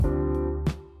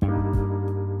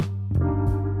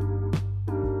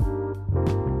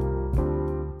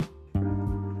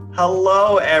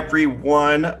Hello,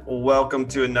 everyone. Welcome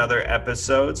to another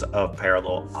episode of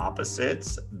Parallel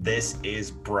Opposites. This is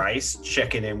Bryce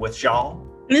checking in with y'all.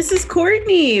 This is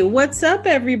Courtney. What's up,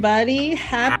 everybody?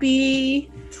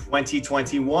 Happy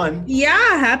 2021.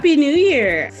 Yeah, Happy New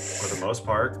Year. For the most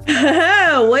part.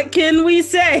 What can we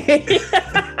say?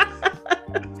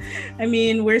 I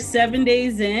mean, we're 7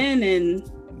 days in and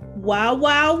wow.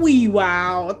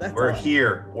 We're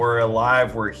here. We're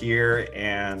alive. We're here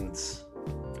and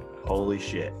holy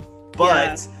shit.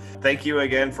 But Thank you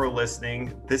again for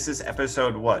listening. This is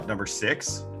episode number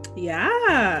 6?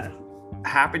 Yeah.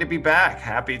 Happy to be back.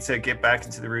 Happy to get back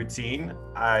into the routine.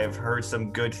 I've heard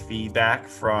some good feedback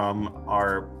from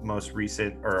our most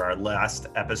recent or our last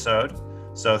episode.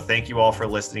 So thank you all for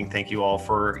listening. Thank you all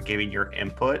for giving your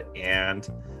input and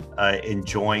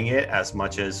enjoying it as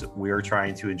much as we're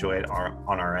trying to enjoy it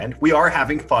on our end. We are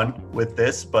having fun with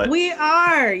this, but we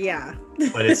are, yeah.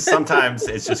 But sometimes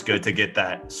it's just good to get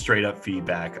that straight up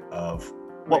feedback of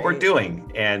what we're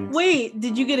doing. And wait,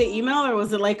 did you get an email or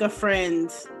was it like a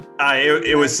friend?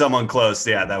 It was someone close.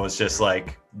 Yeah, that was just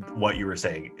like what you were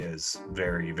saying is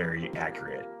very, very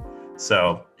accurate.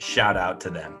 So shout out to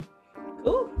them.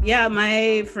 Oh, yeah,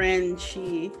 my friend,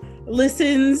 she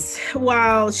listens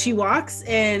while she walks,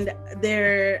 and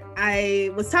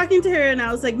I was talking to her and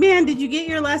I was like, man, did you get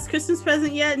your last Christmas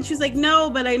present yet? And she's like,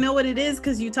 no, but I know what it is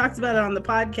because you talked about it on the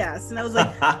podcast. And I was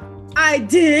like, I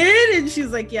did? And she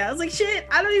was like, yeah. I was like, shit,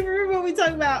 I don't even remember what we talk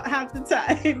about half the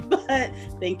time, but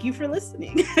thank you for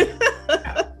listening.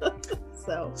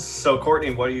 So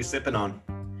Courtney, what are you sipping on?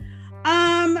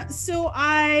 So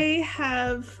I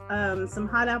have some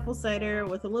hot apple cider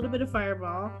with a little bit of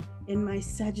Fireball in my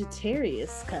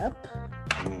Sagittarius cup.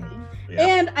 Yeah.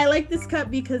 And I like this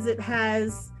cup because it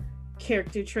has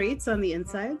character traits on the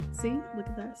inside. See, look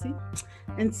at that, see?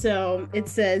 And so it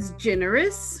says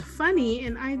generous, funny,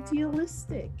 and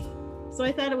idealistic. So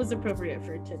I thought it was appropriate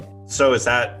for today. So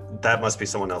that must be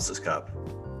someone else's cup.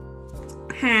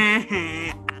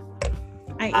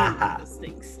 I am those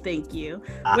things. Thank you.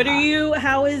 What are you?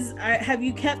 Have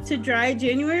you kept to dry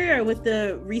January, or with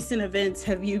the recent events,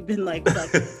 have you been like?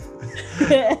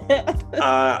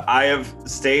 I have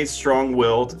stayed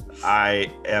strong-willed.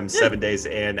 I am 7 days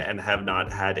in and have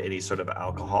not had any sort of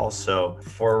alcohol. So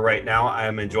for right now, I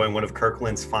am enjoying one of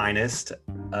Kirkland's finest,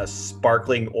 a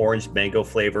sparkling orange mango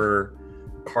flavor,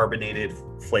 carbonated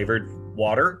flavored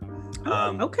water.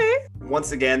 Okay.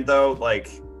 Once again, though,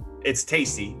 it's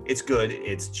tasty, it's good,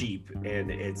 it's cheap, and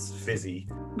it's fizzy.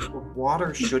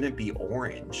 Water shouldn't be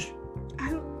orange.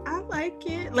 I like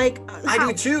it. I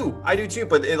do too.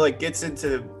 But it gets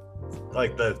into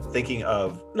the thinking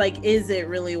of is it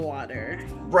really water?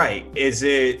 Right? Is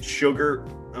it sugar?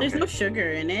 Okay. There's no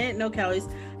sugar in it, no calories.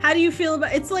 How do you feel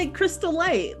about it's like Crystal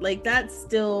Light? That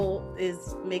still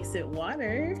makes it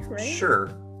water, right? Sure.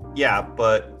 Yeah,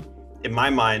 but in my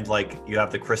mind, you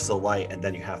have the Crystal Light and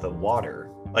then you have the water.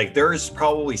 There's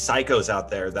probably psychos out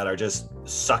there that are just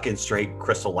sucking straight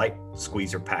Crystal Light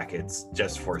squeezer packets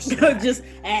just for snack.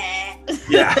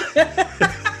 Yeah.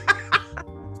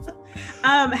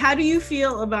 How do you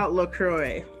feel about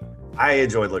LaCroix? I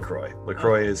enjoy LaCroix.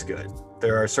 LaCroix is good.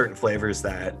 There are certain flavors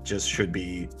that just should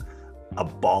be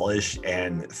abolished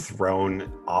and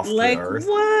thrown off the earth.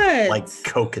 What? Like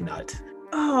coconut.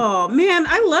 Oh man,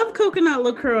 I love coconut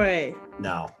LaCroix.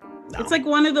 No. It's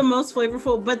one of the most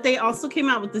flavorful, but they also came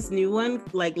out with this new one,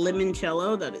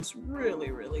 limoncello, that is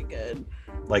really, really good.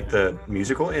 Like the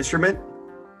musical instrument?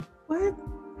 What?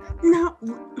 No.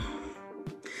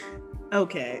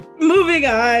 Okay, moving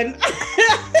on.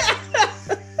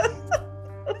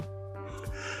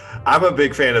 I'm a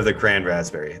big fan of the cran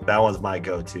raspberry. That one's my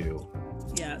go-to.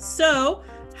 Yeah, so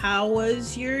how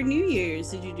was your New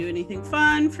Year's? Did you do anything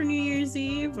fun for New Year's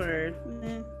Eve or...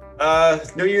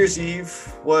 New Year's Eve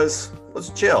was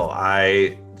chill.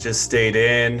 I just stayed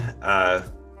in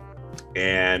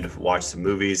and watched some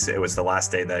movies. It was the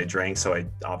last day that I drank, so I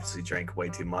obviously drank way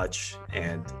too much.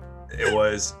 And it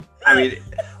was,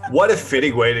 what a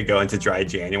fitting way to go into dry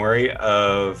January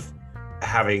of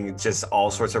having just all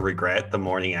sorts of regret the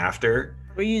morning after.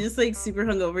 Were you just super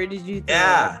hungover? Did you throw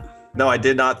up? No, I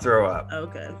did not throw up.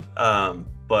 Okay.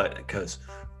 But because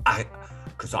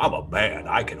I'm a man,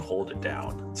 I can hold it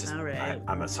down. All right.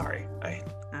 I'm sorry.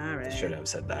 All right. Should have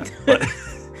said that. But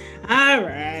all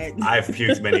right. I've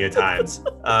puked many a times.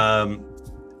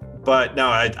 But no,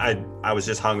 I was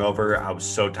just hungover. I was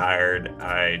so tired.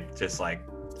 I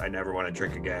never want to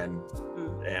drink again.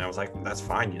 And I was like, that's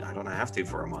fine. I don't have to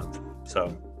for a month.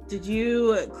 So. Did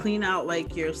you clean out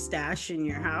your stash in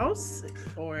your house?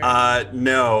 Or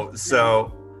no.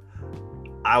 So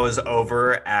I was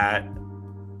over at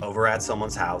over at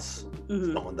someone's house,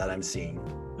 someone that I'm seeing,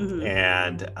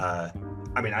 and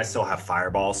I mean, I still have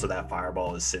Fireball, so that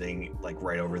Fireball is sitting like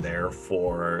right over there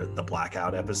for the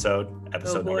Blackout episode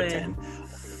number 10.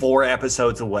 4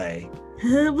 episodes away.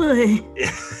 Oh boy.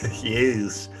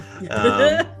 Yes.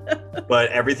 But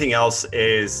everything else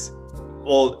is,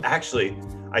 well, actually,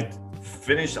 I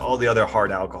finished all the other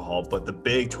hard alcohol, but the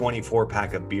big 24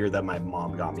 pack of beer that my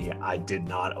mom got me, I did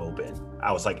not open.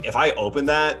 I was like, if I open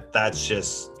that, that's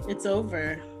just... It's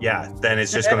over. Yeah, then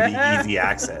it's just going to be easy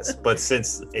access. But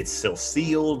since it's still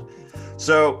sealed,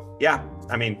 so yeah,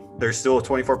 I mean, there's still a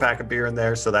 24 pack of beer in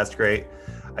there, so that's great.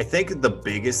 I think the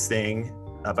biggest thing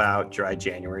about dry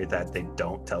January that they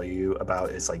don't tell you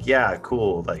about is like, yeah,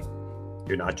 cool, like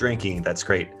you're not drinking, that's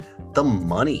great. The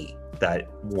money that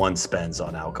one spends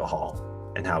on alcohol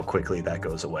and how quickly that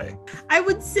goes away. I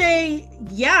would say,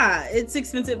 yeah, it's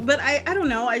expensive, but I don't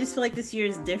know. I just feel like this year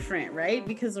is different, right?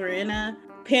 Because we're in a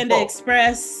Panda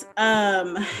Express.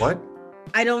 What?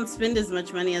 I don't spend as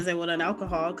much money as I would on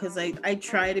alcohol because I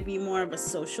try to be more of a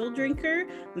social drinker.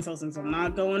 And so since I'm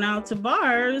not going out to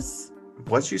bars.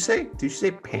 What'd you say? Did you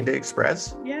say Panda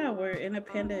Express? Yeah, we're in a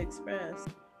Panda Express.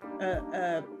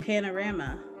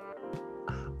 Panorama.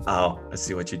 Oh, I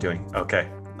see what you're doing. Okay.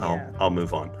 I'll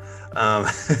move on.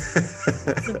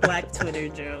 It's a black Twitter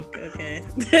joke. Okay.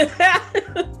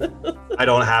 I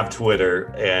don't have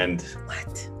Twitter, and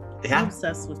what? Yeah, I'm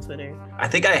obsessed with Twitter. I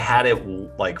think I had it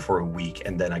like for a week,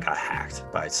 and then I got hacked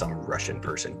by some Russian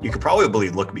person. You could probably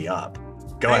look me up.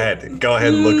 Go ahead,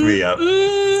 look me up.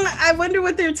 I wonder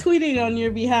what they're tweeting on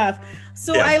your behalf.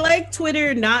 So yeah. I like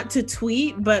Twitter not to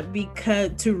tweet, but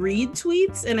because to read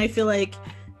tweets, and I feel like,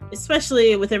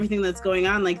 especially with everything that's going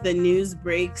on, like the news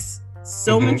breaks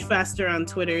so much faster on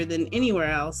Twitter than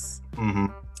anywhere else.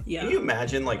 Yeah. Can you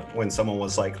imagine like when someone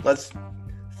was like,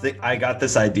 I got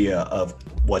this idea of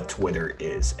what Twitter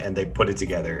is, and they put it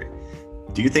together.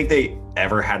 Do you think they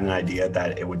ever had an idea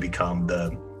that it would become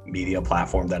the media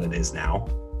platform that it is now?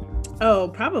 Oh,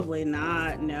 probably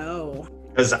not. No.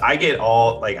 Because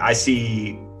I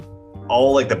see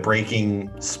all like the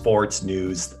breaking sports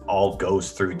news all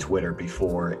goes through Twitter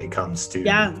before it comes to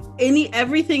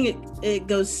everything it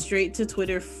goes straight to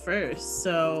Twitter first.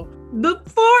 So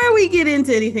before we get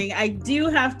into anything, I do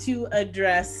have to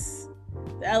address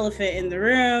the elephant in the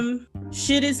room.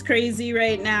 Shit is crazy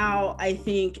right now. I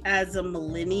think as a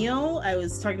millennial, I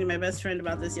was talking to my best friend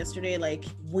about this yesterday, like,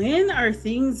 when are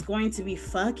things going to be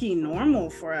fucking normal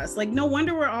for us? Like, no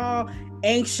wonder we're all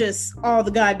anxious all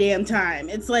the goddamn time.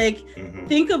 It's like,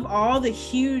 think of all the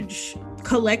huge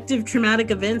collective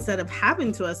traumatic events that have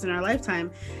happened to us in our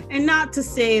lifetime. And not to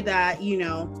say that, you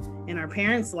know, in our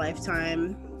parents'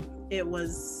 lifetime, it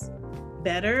was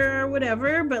better or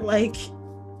whatever, but like,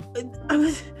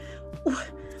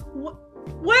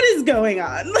 what is going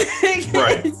on? Like,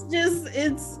 right.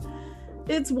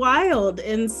 It's wild.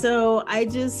 And so I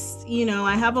just,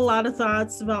 I have a lot of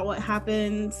thoughts about what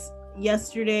happened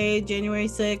yesterday, January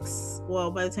 6th. Well,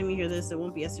 by the time you hear this, it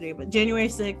won't be yesterday, but January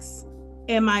 6th.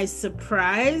 Am I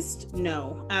surprised?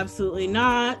 No, absolutely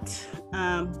not.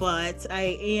 But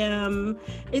I am.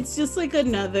 It's just like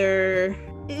another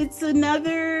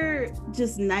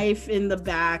just knife in the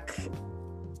back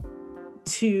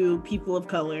to people of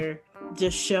color,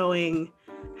 just showing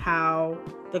how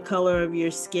the color of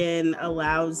your skin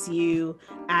allows you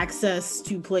access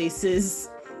to places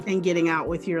and getting out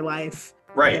with your life.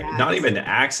 Right. Yeah. Not even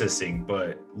accessing,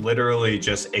 but literally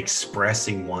just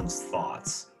expressing one's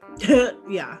thoughts.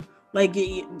 Yeah. Like,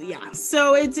 yeah.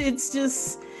 So it's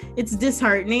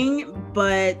disheartening,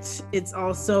 but it's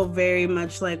also very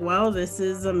much like, well, this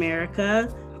is America.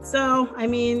 So, I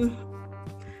mean,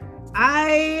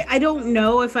 I don't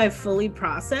know if I've fully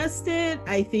processed it.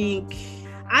 I think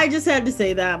I just had to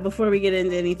say that before we get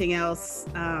into anything else.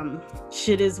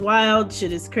 Shit is wild,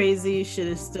 shit is crazy, shit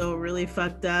is still really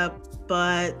fucked up,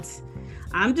 but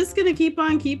I'm just gonna keep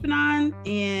on keeping on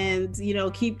and,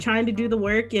 keep trying to do the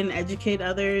work and educate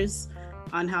others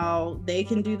on how they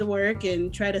can do the work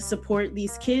and try to support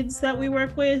these kids that we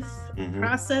work with,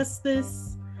 process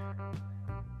this.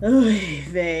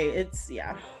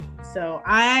 So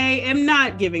I am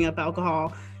not giving up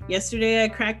alcohol. Yesterday I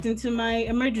cracked into my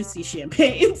emergency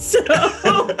champagne. So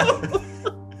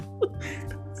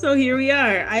here we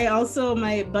are. I also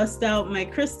might bust out my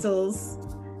crystals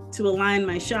to align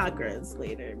my chakras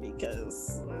later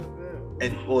because...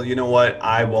 And well, you know what?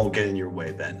 I won't get in your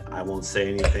way then. I won't say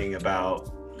anything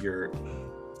about your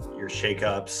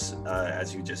shakeups,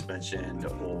 as you just mentioned,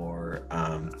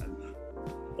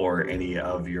 or any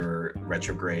of your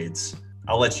retrogrades.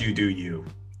 I'll let you do you.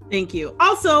 Thank you.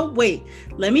 Also, wait,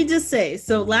 let me just say,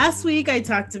 so last week I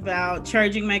talked about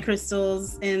charging my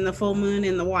crystals in the full moon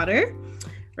in the water,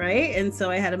 right? And so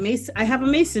I have a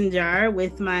mason jar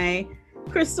with my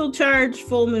crystal charged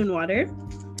full moon water.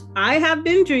 I have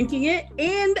been drinking it,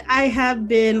 and I have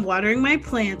been watering my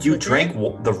plants. You drank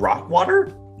the rock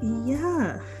water?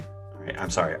 Yeah. All right, I'm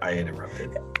sorry, I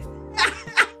interrupted.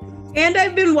 And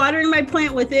I've been watering my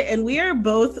plant with it, and we are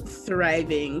both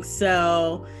thriving.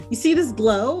 So you see this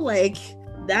glow? Like,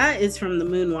 that is from the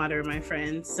moon water, my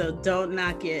friend. So don't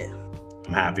knock it.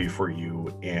 I'm happy for you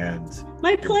and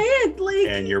my plant,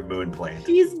 and your moon plant.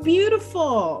 She's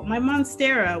beautiful. My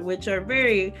monstera, which are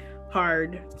very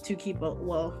hard to keep up.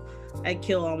 Well, I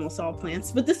kill almost all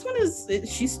plants, but this one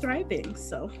she's thriving.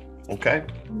 So okay.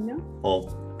 Yeah.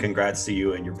 Well, congrats to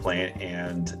you and your plant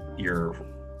and your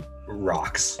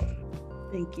rocks.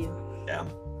 Thank you. Yeah.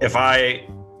 If I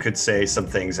could say some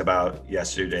things about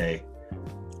yesterday,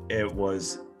 it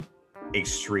was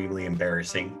extremely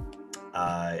embarrassing.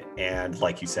 And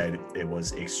like you said, it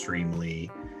was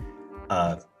extremely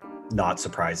not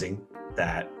surprising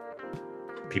that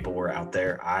people were out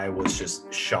there. I was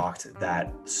just shocked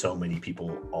that so many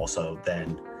people also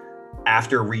then,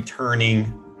 after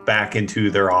returning back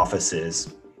into their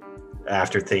offices,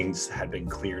 after things had been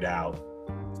cleared out,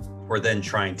 were then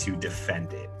trying to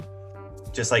defend it.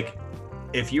 Just like,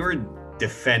 if you were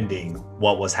defending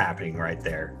what was happening right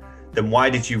there, then why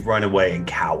did you run away and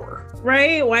cower?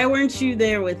 Right? Why weren't you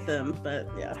there with them? But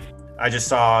yeah. I just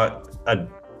saw a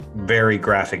very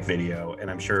graphic video, and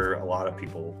I'm sure a lot of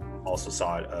people also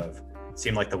saw it, it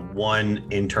seemed like the one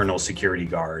internal security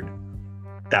guard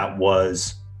that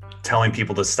was telling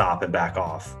people to stop and back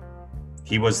off.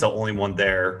 He was the only one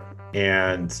there,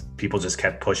 and people just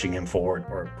kept pushing him forward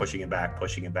or pushing him back.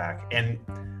 And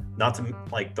not to,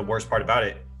 like, the worst part about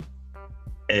it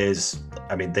is,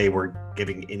 I mean, they were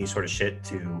giving any sort of shit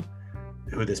to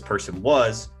who this person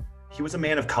was. He was a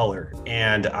man of color,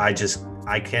 and I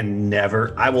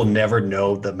will never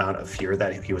know the amount of fear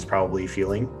that he was probably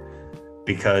feeling,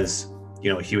 because,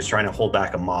 you know, he was trying to hold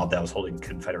back a mob that was holding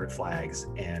Confederate flags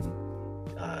and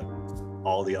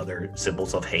all the other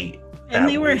symbols of hate. And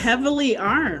they were heavily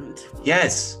armed.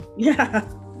 Yes. Yeah.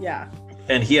 Yeah.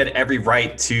 And he had every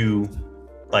right to,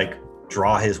 like,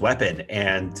 draw his weapon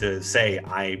and to say,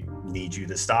 I need you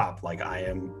to stop. Like, I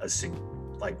am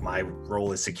my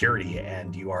role is security,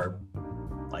 and you are,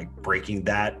 like, breaking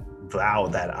that vow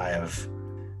that I have.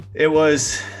 It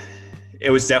was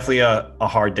definitely a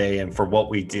hard day, and for what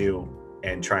we do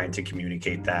and trying to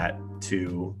communicate that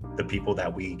to the people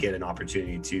that we get an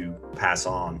opportunity to pass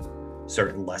on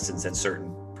certain lessons and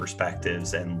certain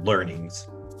perspectives and learnings,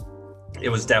 it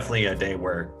was definitely a day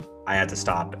where I had to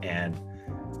stop and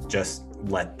just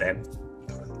let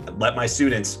my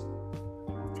students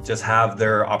just have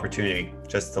their opportunity,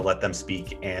 just to let them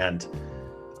speak. And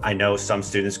I know some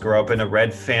students grow up in a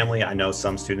red family. I know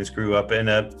some students grow up in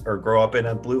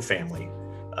a blue family,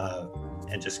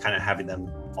 and just kind of having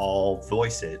them all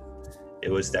voice it. It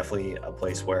was definitely a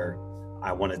place where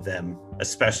I wanted them,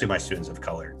 especially my students of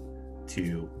color,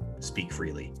 to speak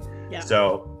freely. Yeah.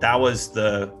 So that was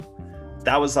the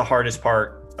hardest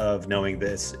part of knowing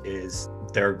this, is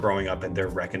they're growing up and they're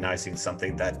recognizing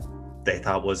something that they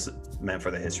thought was meant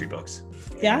for the history books.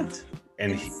 Yeah.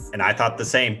 And I thought the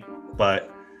same, but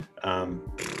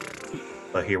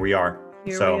here we are.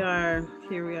 Here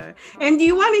we are. And do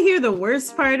you want to hear the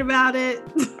worst part about it?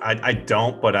 I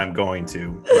don't, but I'm going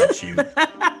to let you.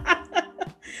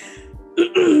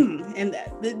 And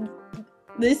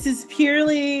this is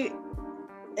purely,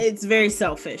 it's very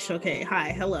selfish. Okay.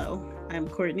 Hi. Hello. I'm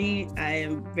Courtney. I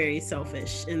am very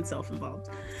selfish and self-involved.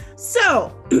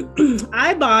 So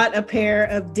I bought a pair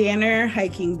of Danner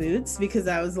hiking boots because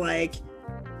I was like,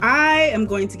 I am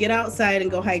going to get outside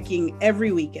and go hiking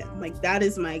every weekend. Like, that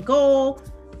is my goal.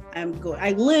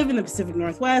 I live in the Pacific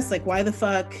Northwest. Like, why the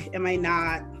fuck am I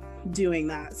not doing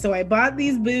that? So I bought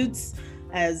these boots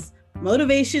as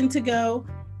motivation to go.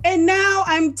 And now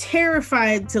I'm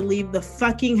terrified to leave the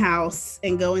fucking house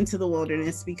and go into the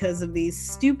wilderness because of these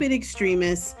stupid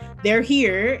extremists. They're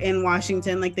here in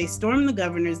Washington. Like, they stormed the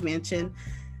governor's mansion.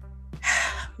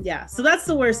 Yeah, so that's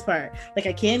the worst part. Like,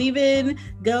 I can't even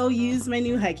go use my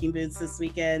new hiking boots this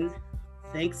weekend.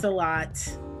 Thanks a lot,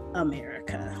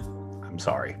 America. I'm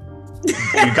sorry.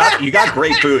 You got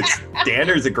great boots.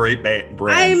 Danner's a great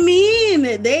brand. I mean,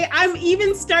 I'm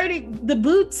even starting. The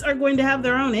boots are going to have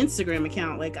their own Instagram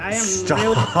account. Like, I am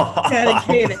really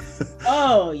dedicated.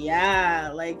 Oh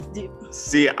yeah, like.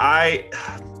 See,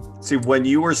 when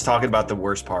you were talking about the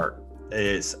worst part,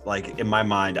 is like, in my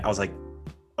mind, I was like,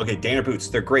 okay, Danner boots,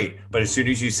 they're great. But as soon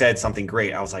as you said something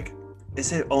great, I was like,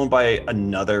 is it owned by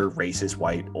another racist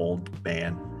white old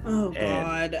man? Oh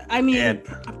God. I mean,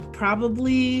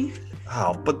 probably.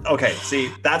 Oh, but okay.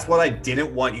 See, that's what I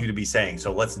didn't want you to be saying.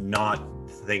 So let's not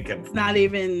think of. It's not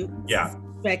even.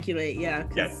 Speculate. Yeah.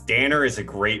 Yeah. Danner is a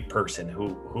great person.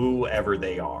 Whoever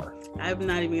they are. I'm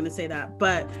not even gonna say that,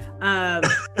 but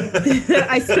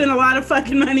I spent a lot of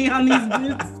fucking money on these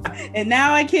boots, and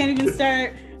now I can't even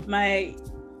start my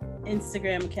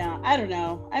Instagram account. I don't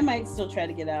know. I might still try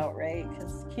to get out, right?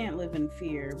 Because can't live in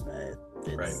fear, but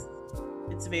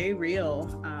it's very real.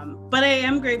 But I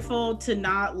am grateful to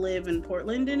not live in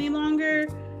Portland any longer.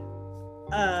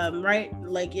 Right,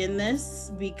 like in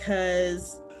this,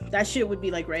 because that shit would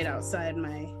be like right outside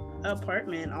my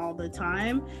apartment all the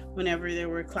time whenever there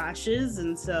were clashes,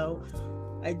 and so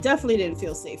I definitely didn't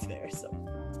feel safe there. So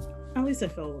at least I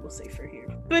feel a little safer here.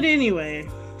 But anyway,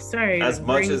 sorry to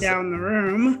bring down the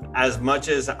room. As much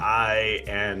as I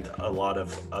and a lot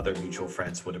of other mutual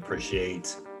friends would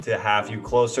appreciate to have you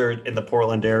closer in the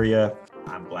Portland area,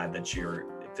 I'm glad that you're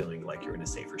feeling like you're in a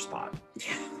safer spot.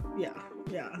 Yeah.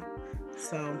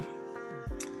 So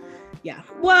yeah.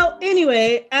 Well,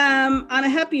 anyway, on a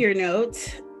happier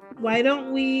note, why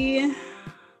don't we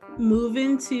move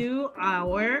into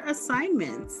our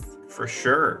assignments? For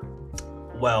sure.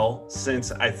 Well,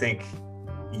 since I think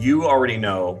you already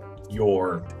know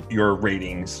your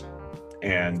ratings,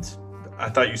 and I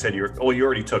thought you said you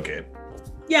already took it.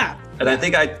 Yeah. And I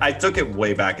think I took it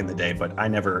way back in the day, but I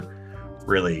never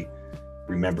really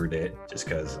remembered it just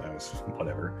because I was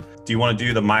whatever. Do you want to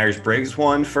do the Myers-Briggs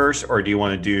one first, or do you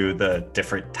want to do the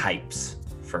different types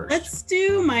first? Let's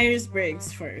do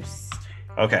Myers-Briggs first.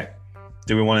 Okay.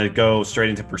 Do we want to go straight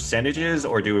into percentages,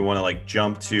 or do we want to like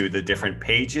jump to the different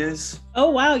pages? Oh,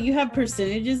 wow. You have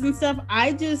percentages and stuff.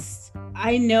 I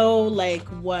know like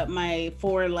what my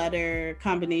 4-letter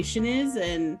combination is.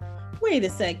 And wait a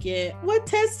second. What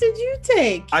test did you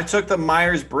take? I took the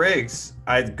Myers-Briggs.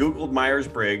 I Googled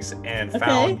Myers-Briggs and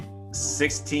found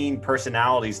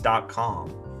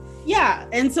 16personalities.com. Yeah.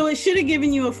 And so it should have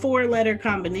given you a 4-letter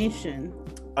combination.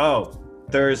 Oh,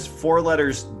 there's 4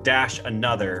 letters dash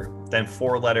another, then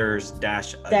 4 letters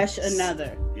dash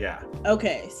another. Yeah.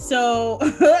 Okay. So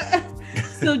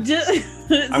just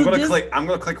I'm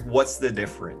gonna click what's the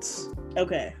difference.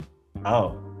 Okay.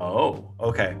 Oh,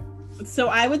 okay. So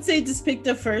I would say just pick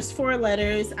the first 4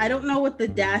 letters. I don't know what the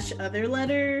dash other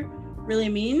letter really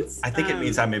means. I think it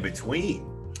means I'm in between.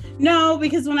 No,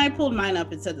 because when I pulled mine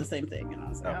up, it said the same thing, and I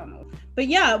was like, I don't know. But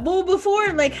yeah, well,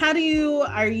 before, like, are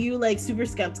you like super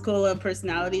skeptical of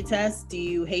personality tests? Do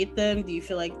you hate them? Do you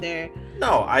feel like they're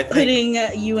putting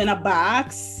you in a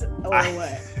box, or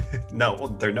what? No, well,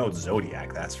 they're no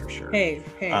zodiac, that's for sure. Hey.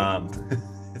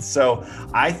 So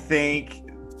I think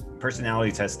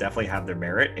personality tests definitely have their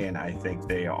merit, and I think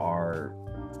they are.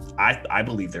 I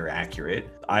believe they're accurate.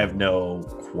 I have no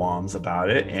qualms about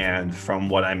it, and from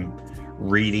what I'm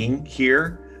reading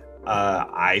here,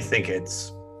 I think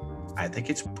it's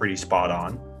pretty spot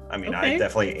on. I mean, I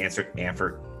definitely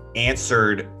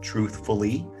answered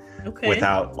truthfully,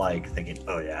 without like thinking,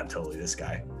 oh yeah, I'm totally this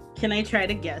guy. Can I try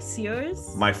to guess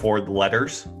yours? My 4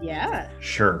 letters? Yeah.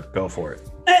 Sure, go for it.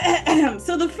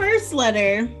 So the first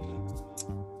letter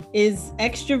is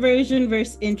extroversion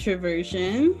versus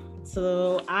introversion.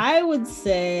 So I would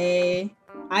say,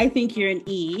 I think you're an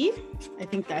E. I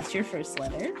think that's your first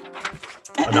letter.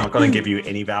 I'm not going to give you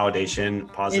any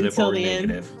validation, positive or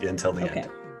negative, until the end.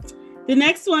 The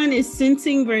next one is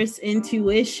sensing versus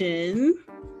intuition.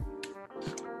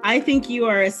 I think you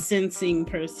are a sensing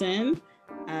person.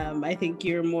 I think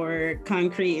you're more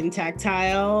concrete and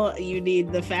tactile. You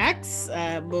need the facts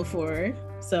before.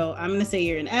 So I'm going to say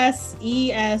you're an S,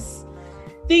 E-S.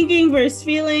 Thinking versus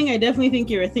feeling. I definitely think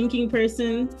you're a thinking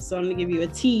person. So I'm going to give you a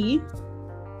T.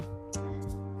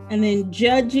 And then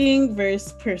judging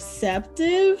versus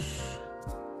perceptive.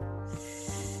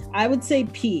 I would say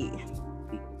P.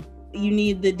 You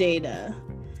need the data.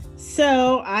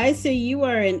 So I say you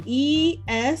are an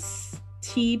ESTP.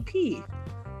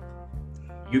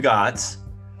 You got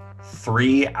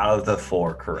 3 out of the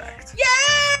 4 correct. Yeah!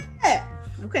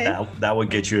 Okay. That would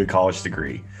get you a college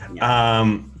degree.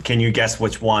 Yeah. Can you guess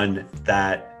which one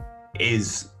that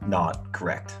is not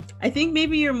correct? I think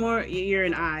maybe you're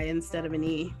an I instead of an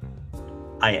E.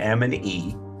 I am an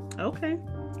E. Okay.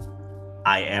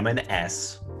 I am an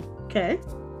S. Okay.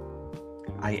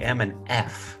 I am an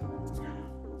F.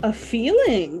 A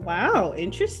feeling. Wow.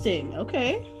 Interesting.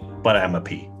 Okay. But I'm a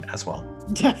P as well.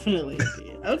 Definitely a P.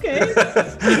 Okay.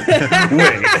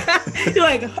 Wait. You're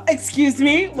like, excuse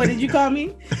me? What did you call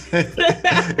me? You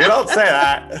don't say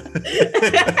that.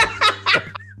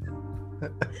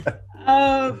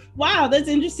 Wow, that's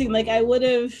interesting. Like I would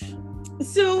have.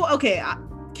 So okay,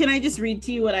 can I just read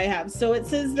to you what I have? So it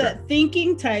says that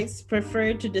thinking types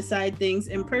prefer to decide things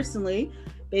impersonally,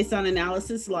 based on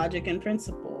analysis, logic, and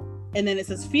principle. And then it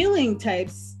says feeling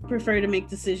types prefer to make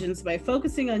decisions by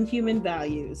focusing on human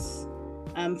values.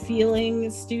 Feeling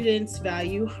students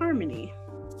value harmony.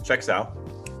 Checks out.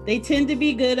 They tend to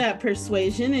be good at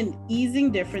persuasion and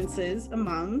easing differences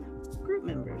among group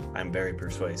members. I'm very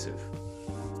persuasive.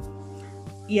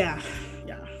 Yeah.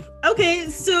 Okay,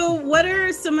 so what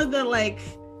are some of the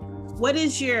what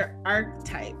is your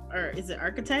archetype? Or is it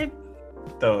archetype?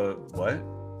 The what?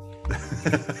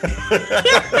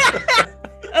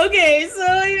 Okay, so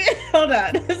hold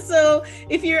on. So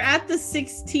if you're at the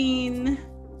 16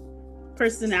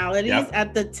 personalities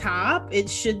at the top, it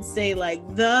should say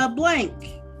the blank.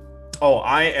 Oh,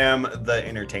 I am the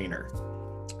entertainer.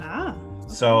 Ah. Okay.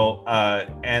 So,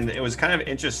 and it was kind of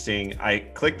interesting. I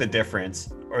clicked the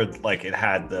difference, or it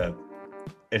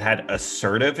had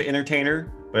assertive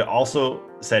entertainer, but it also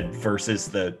said versus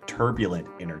the turbulent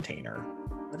entertainer.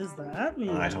 What does that mean?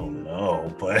 I don't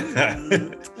know, but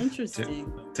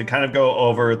interesting. to kind of go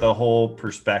over the whole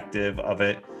perspective of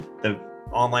it, the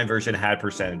online version had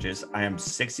percentages. I am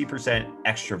 60%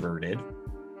 extroverted.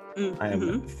 I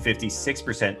am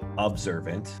 56%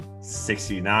 observant,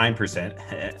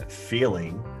 69%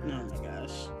 feeling. Oh my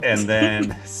gosh. And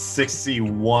then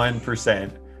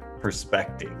 61%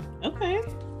 perspecting. Okay.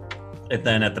 And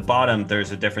then at the bottom,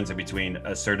 there's a difference between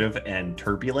assertive and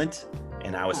turbulent.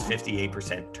 And I was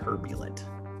 58% turbulent.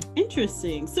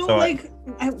 Interesting. So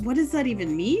what does that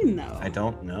even mean, though? I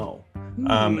don't know.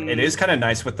 It is kind of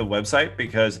nice with the website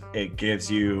because it gives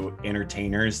you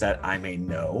entertainers that I may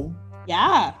know.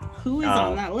 Yeah. Who is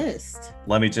on that list?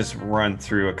 Let me just run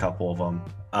through a couple of them.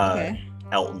 Okay.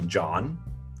 Elton John.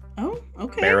 Oh,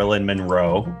 okay. Marilyn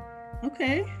Monroe.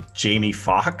 Okay. Jamie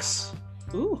Foxx.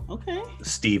 Ooh, okay.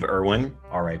 Steve Irwin,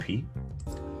 R.I.P.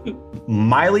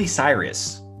 Miley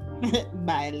Cyrus.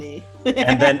 Miley.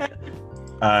 And then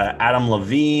Adam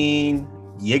Levine,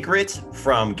 Ygritte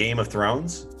from Game of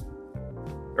Thrones.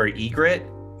 Or Ygritte.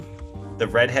 The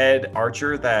redhead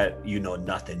archer that you know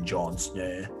nothing, Jon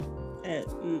Snow.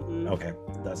 Okay,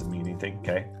 doesn't mean anything.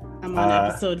 Okay. I'm on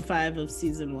episode 5 of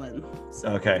season 1. So.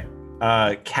 Okay.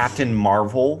 Captain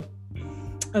Marvel.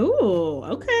 Oh,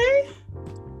 okay.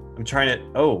 I'm trying to.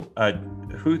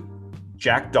 Who?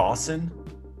 Jack Dawson.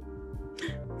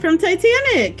 From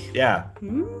Titanic. Yeah.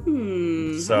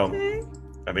 So, okay.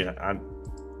 I mean, I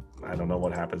don't know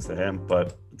what happens to him,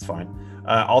 but it's fine.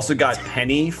 Also got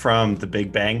Penny from The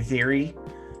Big Bang Theory.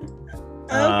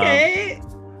 Okay.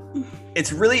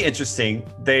 It's really interesting.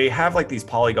 They have these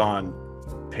polygon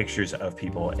pictures of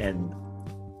people, and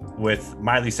with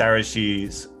Miley Cyrus,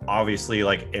 she's obviously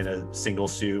in a single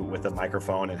suit with a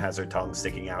microphone and has her tongue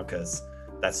sticking out because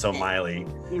that's so Miley.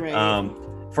 Right.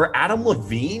 For Adam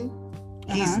Levine,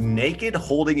 he's naked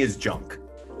holding his junk.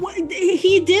 What,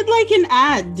 he did an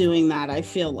ad doing that, I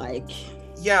feel like.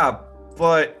 Yeah,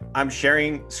 but I'm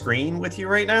sharing screen with you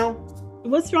right now.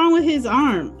 What's wrong with his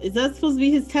arm? Is that supposed to be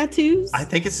his tattoos? I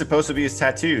think it's supposed to be his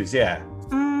tattoos, yeah.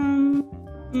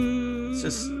 It's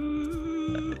just...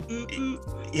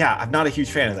 yeah, I'm not a huge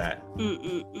fan of that.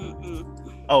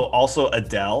 Oh, also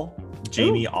Adele,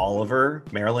 Jamie Oliver,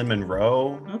 Marilyn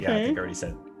Monroe. Okay. Yeah, I think I already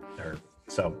said her.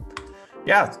 So,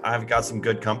 yeah, I've got some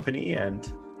good company and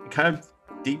it kind of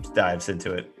deep dives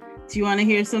into it. Do you want to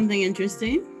hear something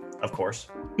interesting? Of course.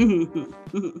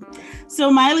 So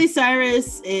Miley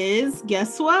Cyrus is,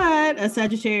 guess what? A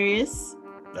Sagittarius.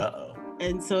 Uh-oh.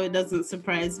 And so it doesn't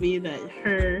surprise me that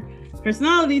her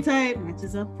personality type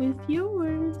matches up with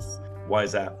yours. Why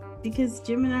is that? Because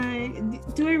Gemini,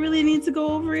 do I really need to go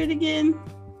over it again?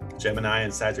 Gemini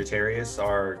and Sagittarius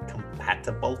are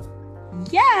compatible.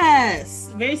 Yes,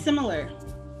 very similar.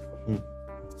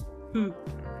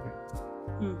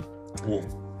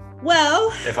 Cool.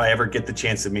 Well, if I ever get the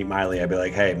chance to meet Miley, I'd be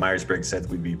like, hey, Myers-Briggs said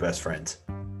we'd be best friends.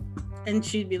 And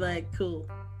she'd be like, cool.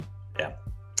 Yeah.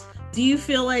 Do you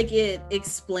feel like it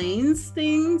explains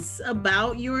things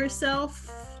about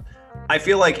yourself? I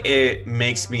feel like it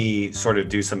makes me sort of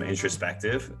do some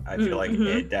introspective. I feel like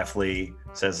it definitely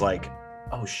says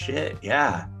oh shit,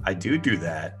 yeah, I do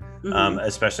that.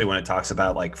 Especially when it talks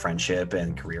about friendship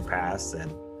and career paths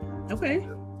and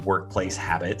workplace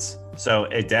habits. So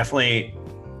it definitely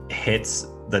hits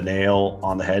the nail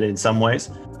on the head in some ways.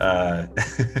 I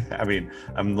mean,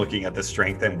 I'm looking at the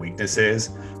strength and weaknesses.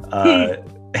 And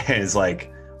it's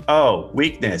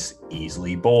weakness,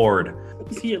 easily bored.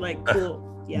 You're cool.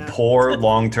 Yeah. Poor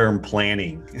long-term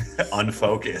planning,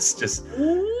 unfocused, just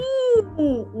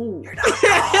you're not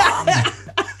wrong.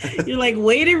 You're like,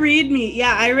 way to read me.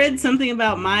 Yeah, I read something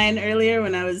about mine earlier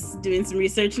when I was doing some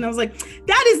research, and I was like,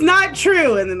 that is not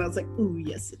true. And then I was like, ooh,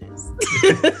 yes, it is.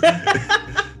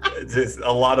 Just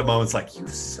a lot of moments like, you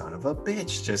son of a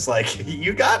bitch. Just like,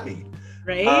 you got me.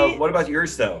 Right? What about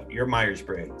yours, though? Your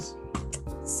Myers-Briggs.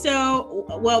 So,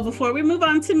 well, before we move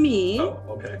on to me,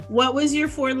 okay. What was your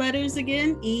 4 letters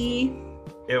again? E?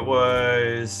 It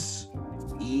was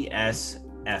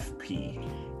ESFP.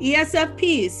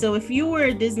 ESFP. So if you were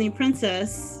a Disney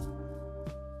princess,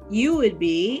 you would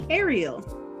be Ariel.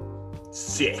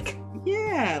 Sick.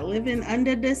 Yeah, living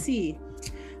under the sea.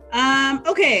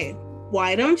 Okay.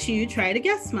 Why don't you try to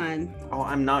guess mine? Oh,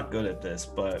 I'm not good at this,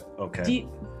 but okay.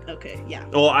 Okay, yeah.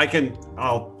 Well,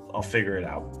 I'll figure it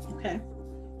out. Okay.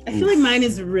 I feel like mine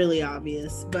is really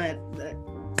obvious, but yeah.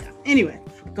 Anyway,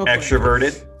 go for Extroverted.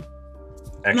 it.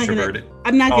 Extroverted.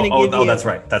 I'm not gonna give you. Oh, that's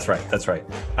right.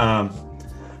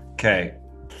 Okay.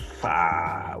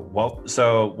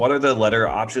 So what are the letter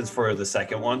options for the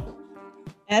second one?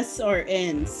 S or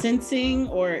N, sensing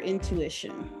or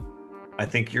intuition? I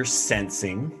think you're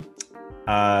sensing.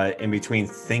 In between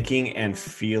thinking and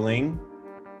feeling,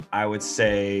 I would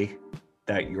say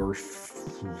that you're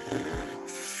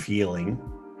feeling.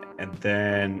 And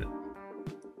then,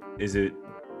 is it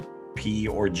P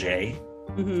or J?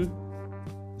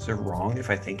 Mm-hmm. Is it wrong if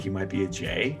I think you might be a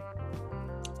J?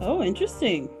 Oh,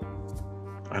 interesting.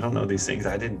 I don't know these things.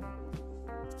 I don't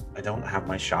have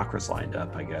my chakras lined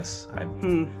up, I guess.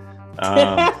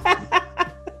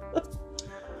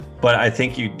 But I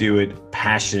think you do it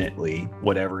passionately,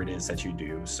 whatever it is that you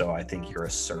do. So I think you're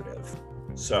assertive.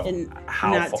 So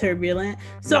not turbulent.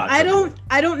 So I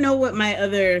don't know what my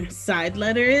other side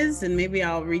letter is, and maybe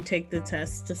I'll retake the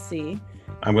test to see.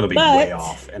 I'm gonna be way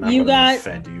off, and I'm gonna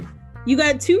offend you. You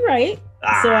got 2 right.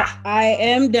 So I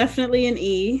am definitely an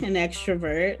E, an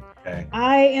extrovert. Okay.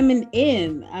 I am an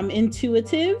N. I'm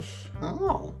intuitive.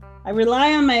 Oh. I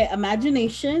rely on my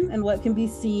imagination and what can be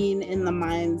seen in the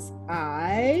mind's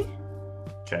eye.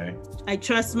 Okay. I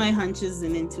trust my hunches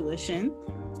and intuition,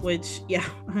 which, yeah,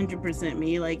 100%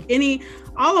 me. Like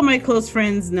all of my close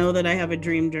friends know that I have a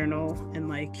dream journal and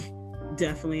like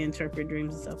definitely interpret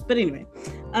dreams and stuff. But anyway,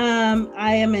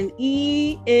 I am an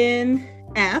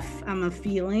ENF. I'm a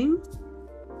feeling.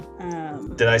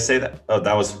 Did I say that? Oh,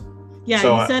 that was. Yeah,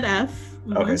 so you said F.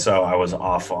 Mm-hmm. Okay, so I was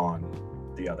off on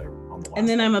the other. And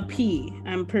then I'm a P.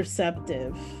 I'm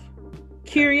perceptive,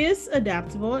 curious,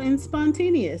 adaptable, and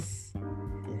spontaneous.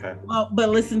 Okay. Well, but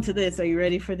listen to this. Are you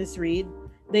ready for this read?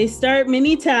 They start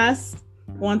many tasks,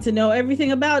 want to know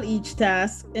everything about each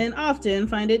task, and often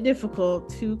find it difficult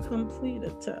to complete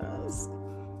a task.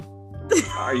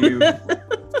 Are you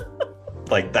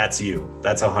like, that's you?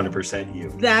 That's 100%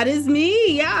 you. That is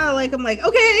me. Yeah. Like, I'm like,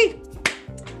 okay,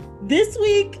 this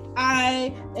week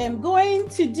I am going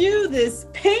to do this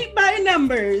paint by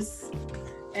numbers,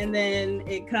 and then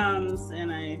it comes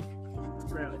and I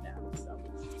throw it down. So,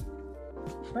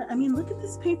 but I mean, look at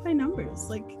this paint by numbers.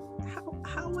 Like,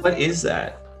 how? What is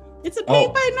that? It's a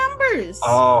paint by numbers.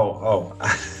 Oh,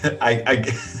 I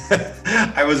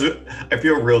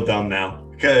feel real dumb now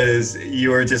because you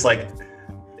were just like,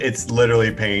 it's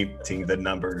literally painting the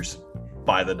numbers.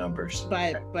 By the numbers.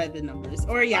 By the numbers.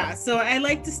 Or yeah. So I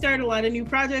like to start a lot of new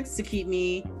projects to keep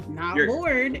me not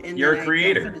bored. And you're a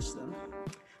creator. Finish them.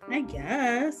 I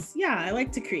guess. Yeah, I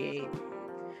like to create.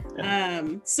 Yeah.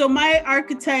 So my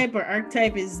archetype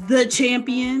is the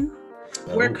champion.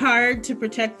 Oh. Work hard to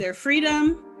protect their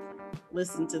freedom.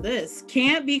 Listen to this.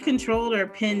 Can't be controlled or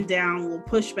pinned down. Will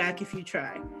push back if you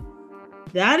try.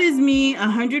 That is me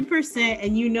 100%.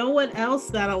 And you know what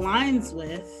else that aligns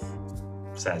with?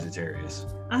 Sagittarius.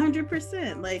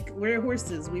 100%. Like, we're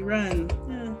horses. We run.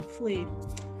 Flee.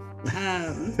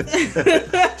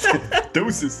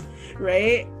 Deuces.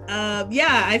 Right?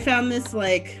 Yeah, I found this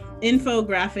like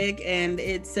infographic and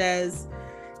it says,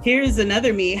 here's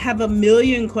another me. Have a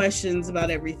million questions about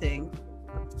everything.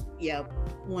 Yep.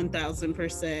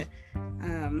 1000%.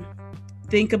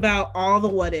 Think about all the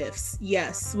what ifs.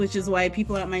 Yes. Which is why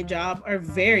people at my job are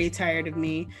very tired of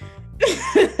me.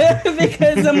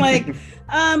 Because I'm like,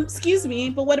 excuse me,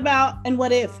 but what about and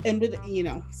what if and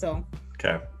so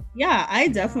okay. Yeah, I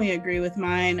definitely agree with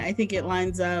mine. I think it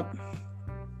lines up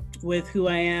with who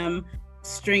I am.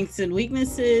 Strengths and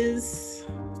weaknesses,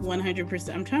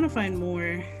 100%. I'm trying to find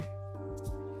more.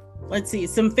 Let's see.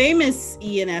 Some famous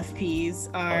ENFPs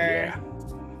are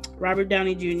Robert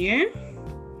Downey Jr.,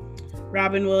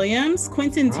 Robin Williams,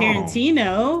 Quentin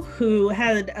Tarantino, who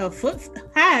has a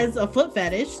foot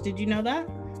fetish. Did you know that?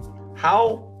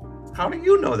 How do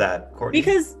you know that, Courtney?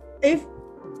 Because if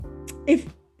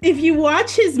if you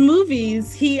watch his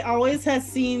movies, he always has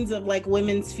scenes of like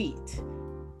women's feet.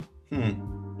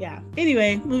 Yeah.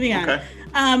 Anyway, moving on. Okay.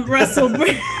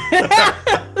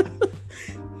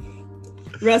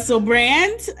 Russell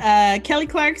Brand, Kelly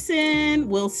Clarkson,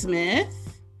 Will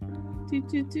Smith,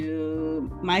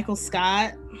 Michael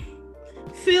Scott,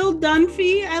 Phil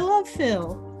Dunphy. I love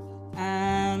Phil.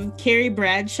 Carrie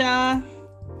Bradshaw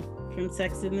from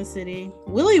Sex and the City.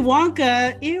 Willy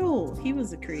Wonka. Ew, he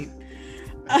was a creep.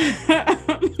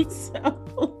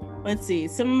 So let's see.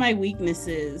 Some of my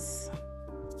weaknesses.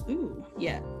 Ooh,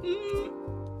 yeah.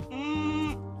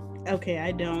 Okay,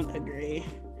 I don't agree.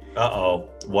 Uh-oh.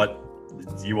 What?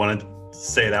 Do you want to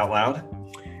say it out loud?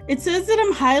 It says that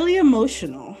I'm highly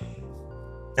emotional.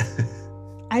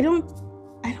 I don't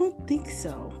think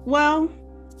so. Well,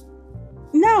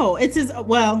 no, it says,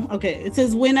 it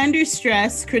says when under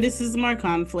stress, criticism, or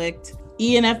conflict,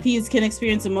 ENFPs can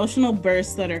experience emotional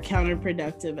bursts that are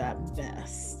counterproductive at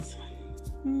best.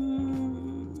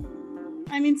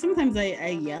 I mean, sometimes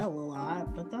I yell a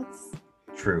lot, but that's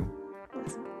true.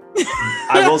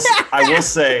 I will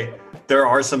say there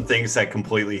are some things that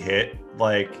completely hit.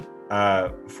 Like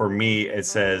for me, it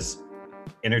says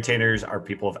entertainers are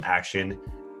people of action.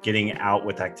 Getting out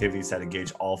with activities that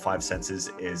engage all five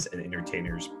senses is an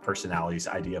entertainer's personality's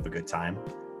idea of a good time.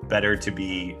 Better to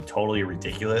be totally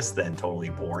ridiculous than totally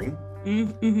boring.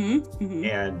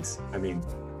 And I mean,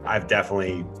 I've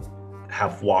definitely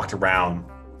have walked around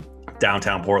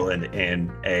downtown Portland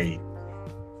in a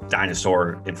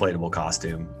dinosaur inflatable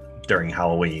costume during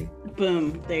Halloween.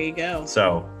 Boom, there you go.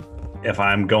 So if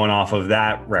I'm going off of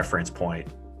that reference point,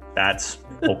 that's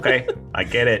okay. I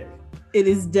get it. It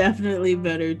is definitely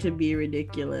better to be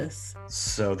ridiculous.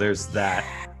 So there's that.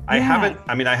 I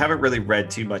haven't really read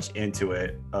too much into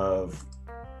it of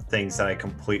things that I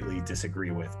completely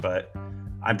disagree with, but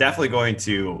I'm definitely going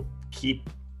to keep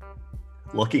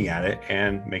looking at it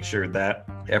and make sure that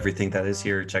everything that is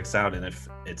here checks out. And if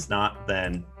it's not,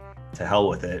 then to hell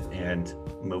with it and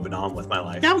moving on with my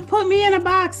life. Don't put me in a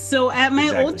box. So at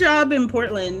my old job in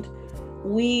Portland,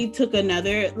 we took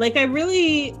another, like, I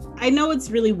know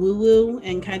it's really woo-woo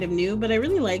and kind of new, but I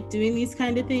really like doing these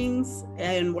kind of things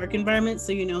in work environments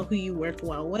so you know who you work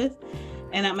well with.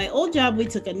 And at my old job, we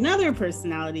took another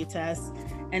personality test,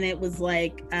 and it was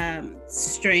like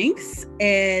strengths.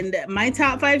 And my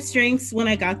top 5 strengths, when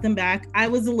I got them back, I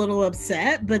was a little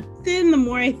upset. But then the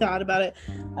more I thought about it,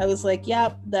 I was like,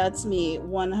 yep, that's me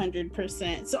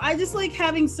 100%. So I just like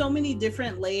having so many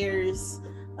different layers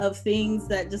of things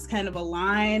that just kind of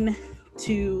align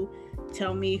to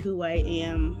tell me who I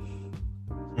am.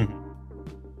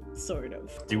 Sort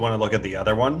of. Do you want to look at the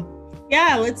other one?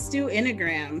 Yeah, let's do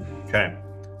Enneagram. Okay.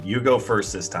 You go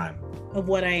first this time. Of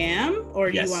what I am? Or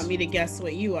yes. You want me to guess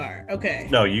what you are? Okay.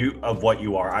 No, of what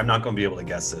you are. I'm not going to be able to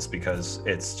guess this because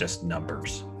it's just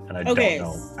numbers. And I don't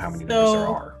know how many numbers there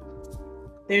are.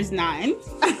 There's 9.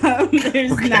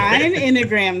 There's 9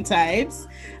 Enneagram types.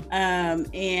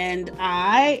 And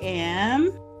I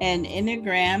am an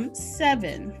Enneagram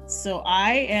 7. So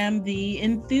I am the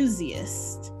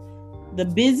enthusiast, the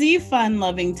busy,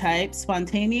 fun-loving type,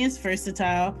 spontaneous,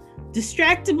 versatile,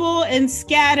 distractible, and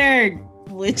scattered,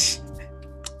 which,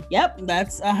 yep,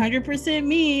 that's 100%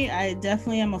 me. I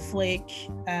definitely am a flake.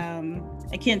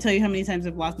 I can't tell you how many times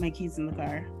I've locked my keys in the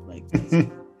car. Like,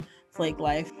 flake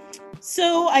life.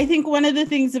 So I think one of the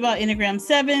things about Enneagram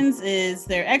 7s is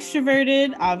they're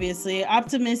extroverted, obviously,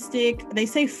 optimistic. They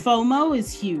say FOMO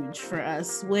is huge for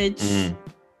us, which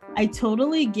I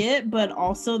totally get, but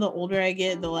also the older I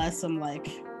get, the less I'm like,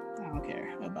 I don't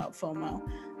care about FOMO.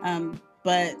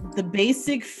 But the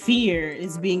basic fear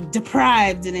is being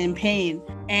deprived and in pain.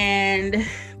 And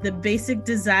the basic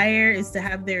desire is to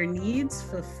have their needs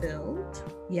fulfilled.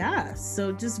 Yeah,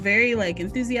 so just very like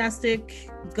enthusiastic,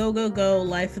 go,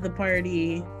 life of the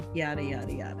party, yada,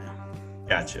 yada, yada.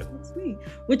 Gotcha. That's me.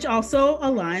 Which also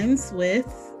aligns with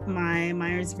my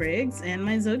Myers-Briggs and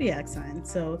my zodiac sign.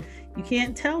 So you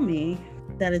can't tell me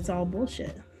that it's all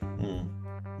bullshit.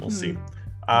 We'll see.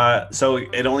 So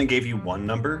it only gave you one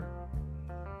number?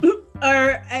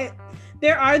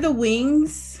 There are the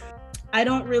wings. I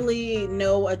don't really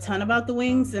know a ton about the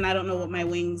wings, and I don't know what my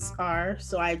wings are,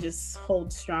 so I just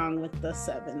hold strong with the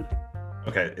 7.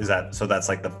 Okay, so that's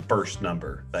like the first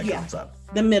number that comes up?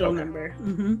 The middle number.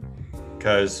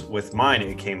 Because with mine,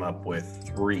 it came up with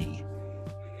 3.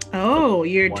 Oh,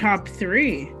 your top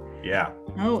 3. Yeah.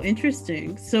 Oh,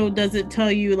 interesting. So does it tell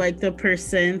you like the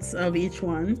percents of each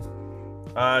one?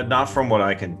 Not from what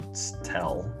I can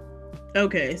tell.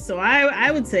 Okay, so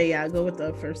I would say, yeah, go with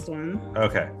the first one.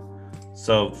 Okay.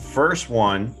 So first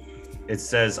one, it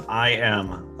says I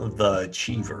am the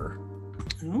achiever.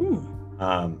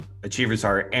 Oh. Achievers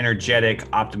are energetic,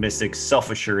 optimistic,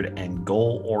 self-assured, and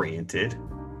goal-oriented.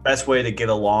 Best way to get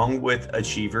along with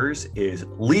achievers is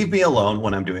leave me alone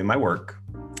when I'm doing my work.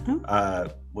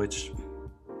 Which,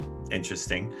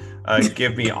 interesting.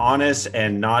 Give me honest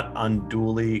and not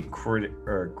unduly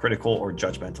critical or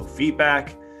judgmental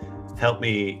feedback. Help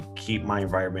me keep my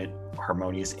environment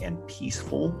harmonious and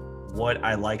peaceful. What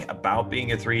I like about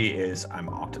being a 3 is I'm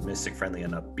optimistic, friendly,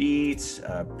 and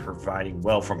upbeat, providing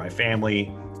well for my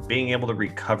family, being able to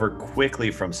recover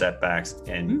quickly from setbacks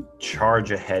and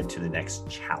charge ahead to the next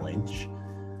challenge.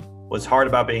 What's hard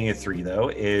about being a 3, though,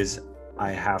 is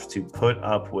I have to put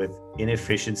up with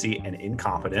inefficiency and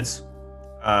incompetence,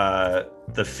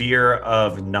 the fear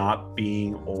of not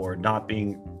being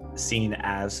seen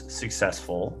as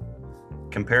successful,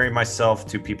 comparing myself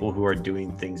to people who are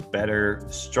doing things better,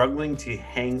 struggling to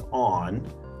hang on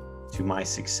to my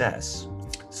success.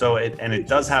 So it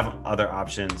does have other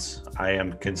options. I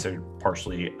am considered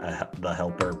partially the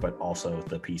helper, but also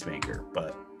the peacemaker.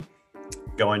 But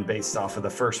going based off of the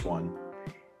first one.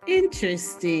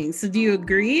 Interesting. So do you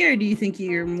agree, or do you think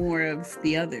you're more of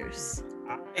the others?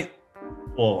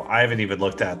 I haven't even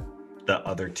looked at the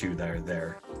other 2 that are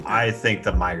there. I think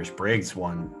the Myers-Briggs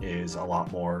one is a lot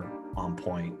more on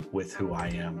point with who I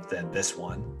am than this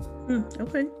one.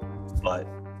 Okay. But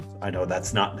I know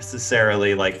that's not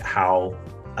necessarily like how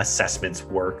assessments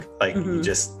work. Like you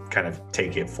just kind of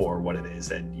take it for what it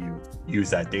is and you use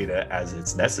that data as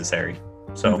it's necessary.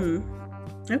 So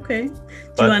okay. Do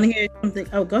you want to hear something?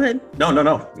 Oh, go ahead.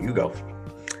 No, you go.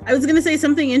 I was going to say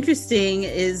something interesting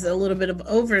is a little bit of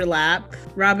overlap.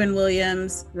 Robin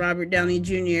Williams, Robert Downey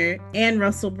Jr., and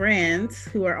Russell Brand,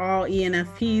 who are all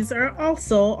ENFPs, are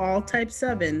also all type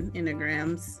 7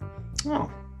 enneagrams.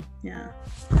 Oh. Yeah.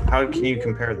 How can you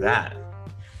compare that?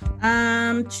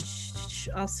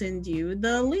 I'll send you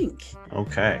the link.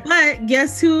 Okay. But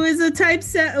guess who is a type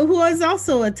 7? Who is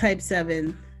also a type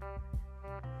 7?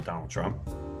 Donald Trump.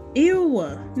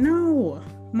 Ew. No.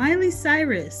 Miley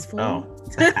Cyrus. Fool. Oh.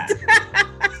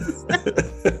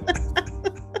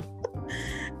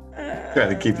 Trying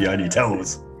to keep you on your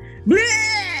toes.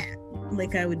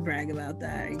 Like I would brag about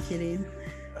that. Are you kidding?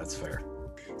 That's fair.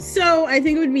 So I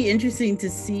think it would be interesting to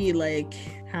see, like,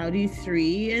 how do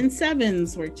 3 and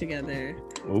 7s work together?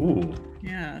 Ooh.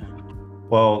 Yeah.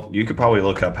 Well, you could probably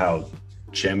look up how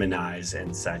Geminis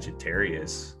and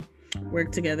Sagittarius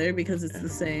work together because it's the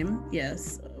same.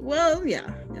 Yes. Well, yeah.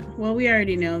 Well, we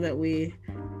already know that we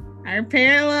are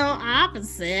parallel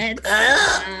opposites.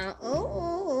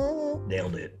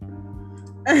 Nailed it.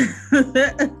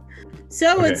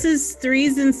 So It says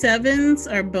 3s and 7s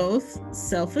are both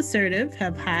self-assertive,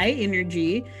 have high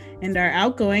energy, and are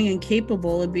outgoing and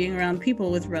capable of being around people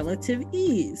with relative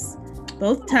ease.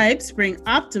 Both types bring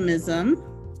optimism,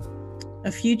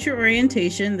 a future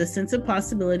orientation, the sense of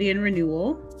possibility and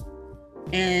renewal,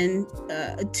 and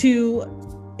to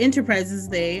enterprises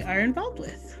they are involved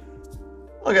with.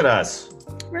 Look at us.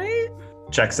 Right?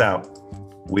 Checks out.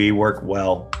 We work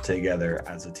well together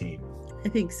as a team. I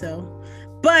think so.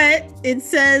 But it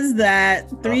says that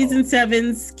 3s and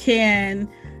 7s can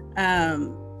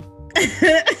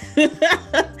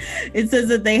it says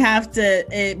that they have to,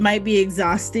 it might be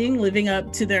exhausting living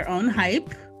up to their own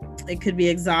hype. It could be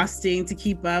exhausting to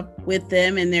keep up with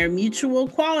them, and their mutual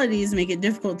qualities make it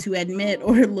difficult to admit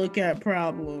or look at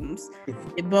problems.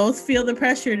 They both feel the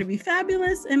pressure to be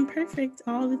fabulous and perfect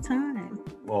all the time.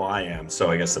 Well, I am, so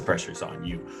I guess the pressure's on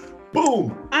you.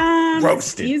 Boom!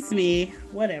 Roasted. Excuse me.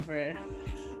 Whatever.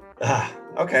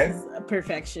 Okay.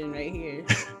 Perfection right here.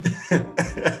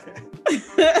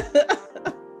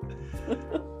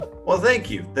 Well,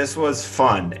 thank you. This was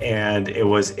fun, and it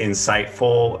was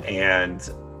insightful, and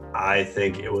I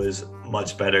think it was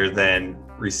much better than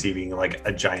receiving like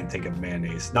a giant thing of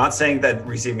mayonnaise. Not saying that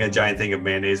receiving a giant thing of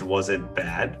mayonnaise wasn't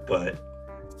bad, but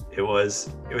it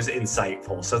was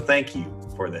insightful. So thank you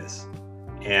for this.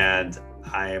 And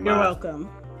I am You're welcome.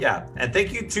 Yeah, and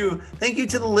thank you to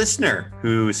the listener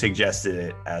who suggested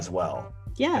it as well.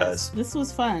 Yes, this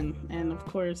was fun, and of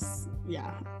course,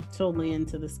 yeah, totally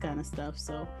into this kind of stuff.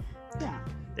 So, yeah.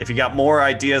 If you got more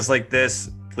ideas like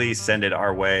this, please send it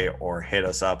our way or hit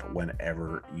us up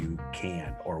whenever you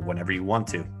can or whenever you want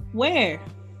to. Where?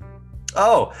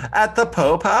 Oh, at the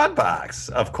Popod Box,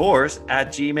 of course, at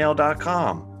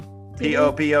gmail.com.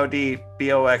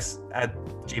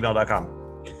 popodbox@gmail.com.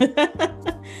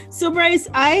 So, Bryce,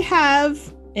 I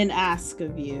have an ask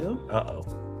of you. Uh-oh.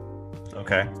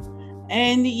 Okay.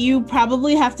 And you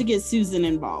probably have to get Susan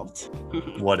involved.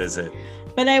 What is it?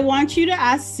 But I want you to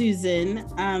ask Susan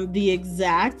the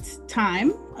exact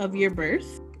time of your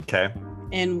birth. Okay.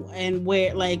 And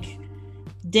where, like,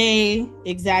 day,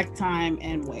 exact time,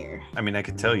 and where. I mean, I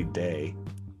could tell you day.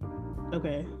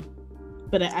 Okay.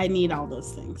 But I need all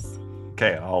those things.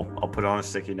 Okay, I'll put on a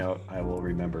sticky note. I will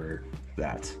remember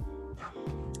that.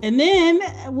 And then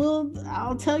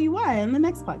I'll tell you why in the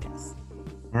next podcast.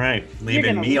 All right,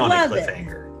 leaving me on a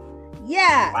cliffhanger.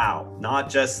 Yeah. Wow, not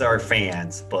just our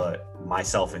fans, but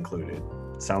myself included.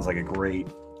 Sounds like a great.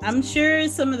 I'm sure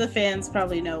some of the fans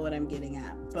probably know what I'm getting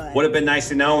at, but would have been nice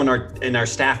to know in our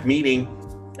staff meeting.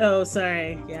 Oh,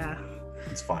 sorry. Yeah.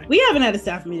 It's fine. We haven't had a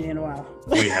staff meeting in a while.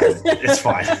 We haven't. It's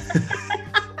fine.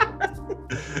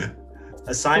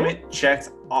 Assignment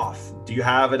checked off. Do you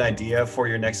have an idea for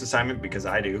your next assignment? Because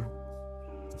I do.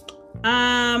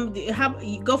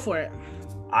 Go for it.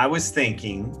 I was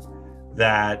thinking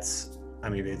that, I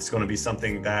mean, it's going to be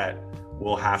something that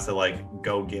we'll have to like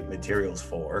go get materials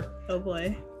for. Oh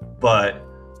boy. But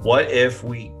what if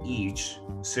we each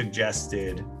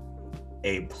suggested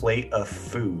a plate of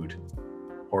food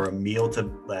or a meal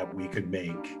that we could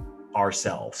make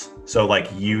ourselves? So like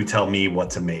you tell me what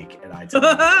to make and I tell you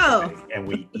what to make, and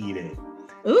we eat it.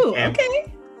 Ooh,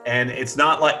 okay. And it's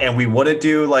not like, and we wouldn't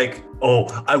do like, oh,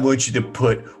 I want you to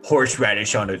put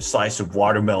horseradish on a slice of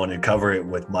watermelon and cover it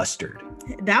with mustard.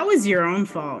 That was your own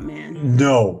fault, man.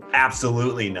 No,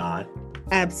 absolutely not.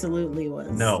 Absolutely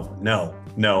was. No,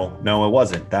 it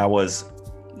wasn't. That was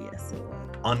yes, it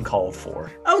was uncalled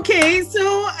for. Okay,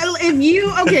 so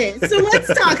so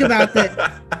let's talk about this.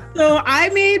 So I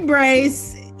made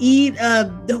Bryce eat a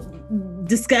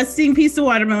disgusting piece of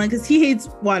watermelon because he hates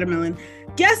watermelon.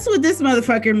 Guess what this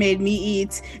motherfucker made me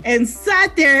eat and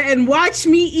sat there and watched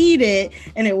me eat it.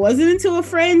 And it wasn't until a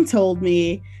friend told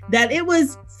me that it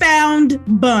was found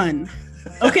bun.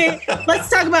 Okay, let's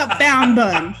talk about found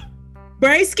bun.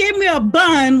 Bryce gave me a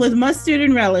bun with mustard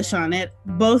and relish on it,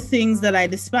 both things that I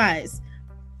despise.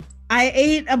 I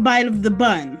ate a bite of the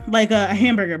bun, like a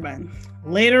hamburger bun.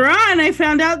 Later on, I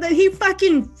found out that he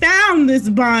fucking found this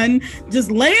bun just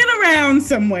laying around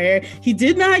somewhere. He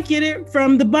did not get it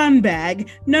from the bun bag.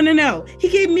 No. He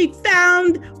gave me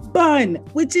found bun,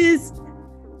 which is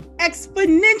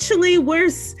exponentially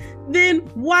worse than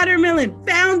watermelon.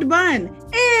 Found bun.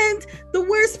 And the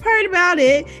worst part about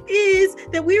it is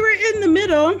that we were in the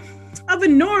middle of a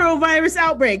norovirus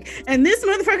outbreak, and this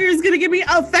motherfucker is gonna give me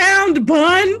a found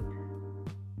bun.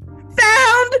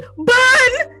 Found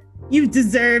bun. You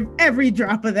deserve every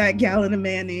drop of that gallon of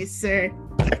mayonnaise, sir.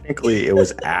 Technically, it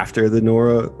was after the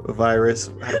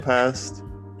norovirus had passed,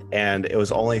 and it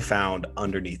was only found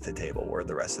underneath the table where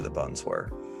the rest of the buns were.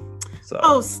 So.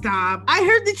 Oh, stop. I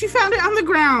heard that you found it on the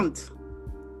ground.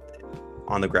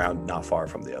 On the ground, not far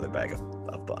from the other bag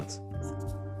of buns.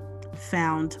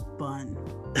 Found bun.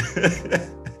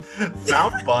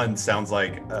 Found bun sounds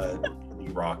like a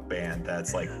rock band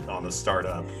that's like on the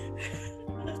startup.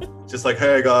 Just like,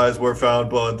 hey guys, we're Found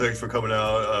Bun. Thanks for coming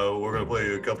out. We're gonna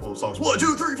play a couple of songs. 1,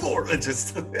 2, 3, 4. It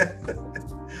just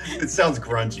it sounds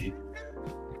grungy.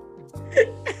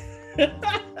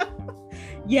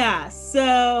 Yeah,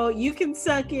 so you can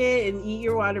suck it and eat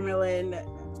your watermelon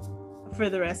for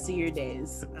the rest of your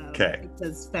days. Okay.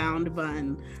 Because Found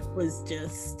Bun was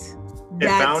just. It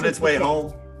found its way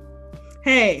home.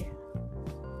 Hey,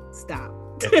 stop.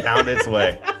 It found its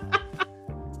way.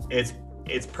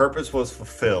 Its purpose was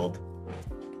fulfilled.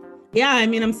 Yeah, I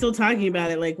mean, I'm still talking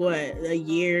about it. Like, what, a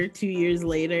year, 2 years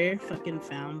later? Fucking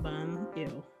Found Bun.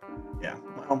 Ew. Yeah,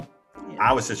 well, yeah.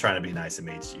 I was just trying to be nice and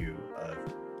made you a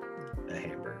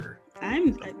hamburger.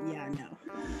 Yeah, no.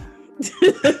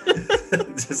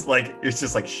 Just like, it's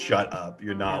just like, shut up.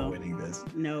 You're not winning this.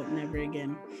 No, never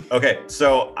again. Okay,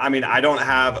 so, I mean, I don't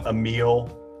have a meal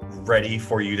ready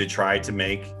for you to try to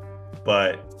make,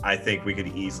 but I think we could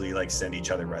easily like send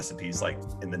each other recipes like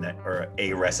in the or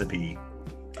a recipe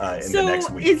in the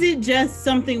next week. Is it just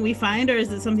something we find, or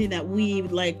is it something that we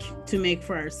would like to make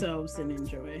for ourselves and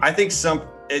enjoy? I think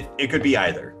it could be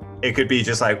either. It could be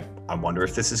just like, I wonder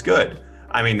if this is good.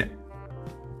 I mean,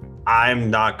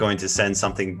 I'm not going to send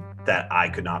something that I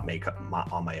could not make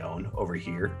on my own over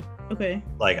here. Okay.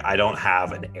 Like, I don't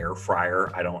have an air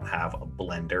fryer. I don't have a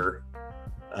blender.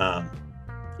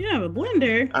 You don't have a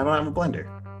blender? I don't have a blender.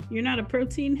 You're not a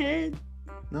protein head?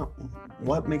 No.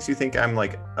 What makes you think I'm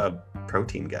like a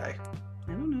protein guy?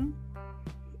 I don't know.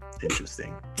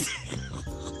 Interesting.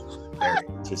 Very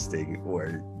interesting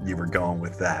where you were going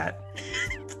with that.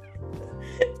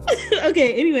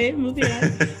 Okay, anyway, moving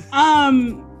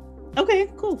on. Okay,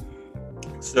 cool.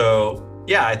 So,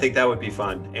 yeah, I think that would be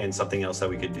fun and something else that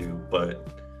we could do. But,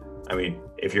 I mean,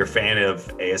 if you're a fan of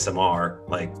ASMR,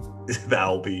 like,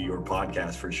 that'll be your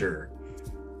podcast for sure.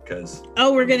 Because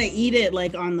we're gonna eat it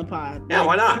like on the pod. Yeah,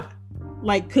 why not?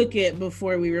 Like cook it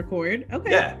before we record.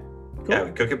 Okay. Yeah. Cool. Yeah,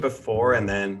 we cook it before and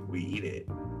then we eat it.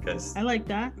 Because I like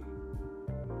that.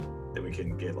 then we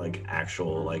can get like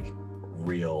actual like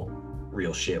real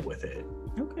shit with it.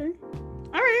 Okay.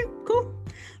 All right, cool.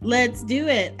 Let's do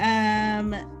it.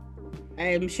 I'm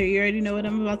sure you already know what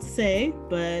I'm about to say,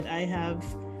 but I have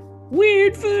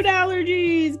weird food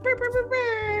allergies. Brr, brr, brr,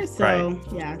 brr. So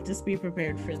Right. yeah, just be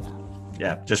prepared for that.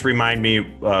 Yeah, just remind me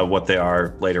what they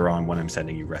are later on when I'm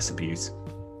sending you recipes,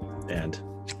 and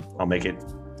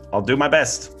I'll do my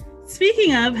best.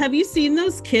 Speaking of, have you seen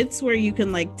those kits where you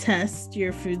can like test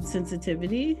your food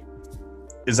sensitivity?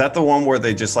 Is that the one where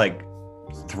they just like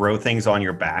throw things on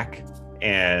your back?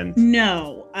 And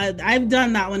No, I've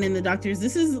done that one in the doctors.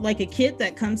 This is like a kit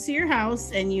that comes to your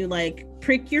house and you like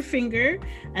prick your finger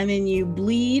and then you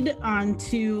bleed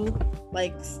onto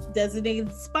like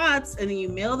designated spots and then you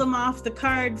mail them off the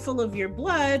card full of your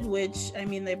blood, which I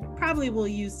mean, they probably will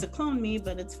use to clone me,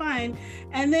 but it's fine.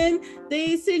 And then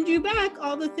they send you back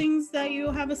all the things that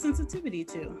you have a sensitivity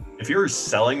to. if you're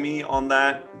selling me on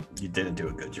that, you didn't do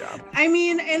a good job. I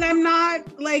mean, and I'm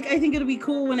not like, I think it'll be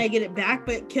cool when I get it back,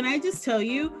 but can I just tell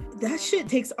you, that shit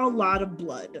takes a lot of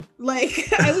blood.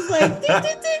 Like, I was like,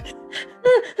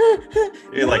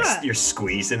 You're like, you're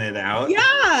squeezing it out.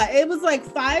 yeah, it was like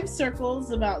 5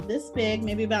 circles about this big,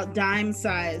 maybe about dime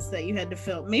size that you had to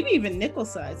fill, maybe even nickel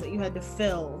size that you had to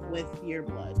fill with your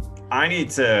blood. I need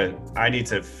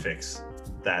to fix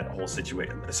that whole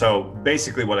situation. So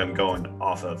basically what I'm going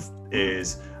off of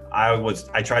is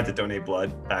I tried to donate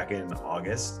blood back in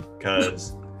August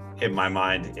because in my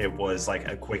mind it was like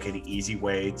a quick and easy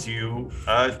way to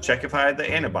check if I had the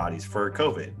antibodies for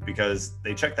COVID, because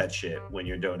they check that shit when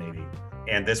you're donating.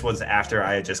 And this was after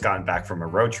I had just gotten back from a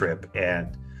road trip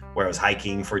and where I was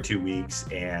hiking for 2 weeks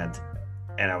and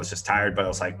I was just tired, but I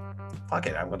was like, fuck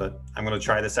it, I'm gonna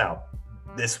try this out.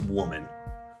 This woman,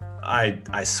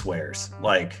 I swears,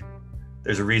 like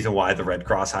there's a reason why the Red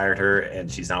Cross hired her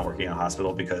and she's not working in a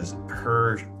hospital, because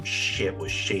her shit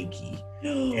was shaky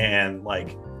and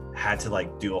like had to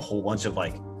like do a whole bunch of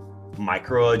like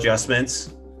micro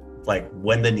adjustments, like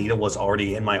when the needle was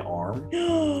already in my arm.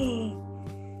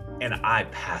 And I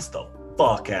passed the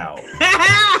fuck out.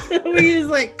 We just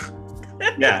like,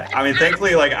 yeah, I mean,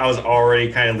 thankfully, like I was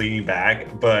already kind of leaning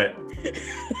back, but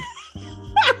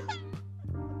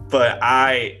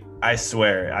I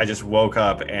swear, I just woke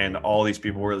up and all these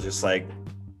people were just like,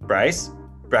 Bryce,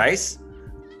 can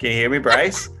you hear me,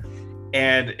 Bryce?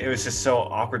 And it was just so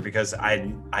awkward because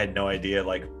I had no idea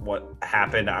like what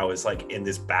happened. I was like in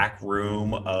this back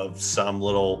room of some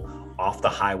little off the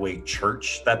highway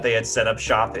church that they had set up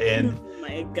shop in. Oh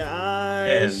my gosh.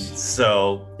 And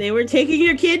so they were taking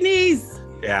your kidneys.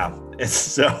 Yeah. And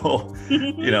so,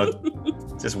 you know,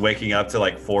 just waking up to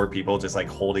like 4 people just like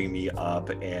holding me up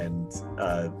and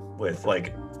with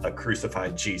like a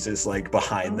crucified Jesus like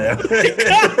behind them.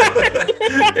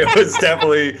 It was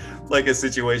definitely like a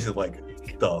situation like,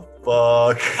 the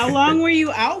fuck? How long were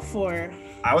you out for?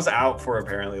 I was out for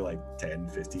apparently like 10,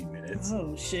 15 minutes.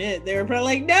 Oh shit. They were probably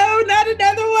like, no, not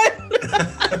another one.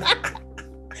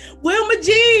 Wilma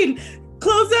Jean,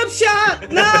 close up shop.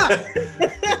 Nah.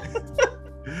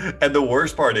 And the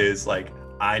worst part is like,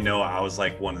 I know I was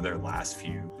like one of their last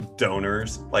few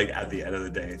donors, like at the end of the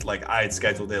day. Like I had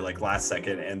scheduled it like last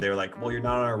second and they're like, well, you're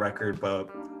not on our record, but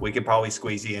we could probably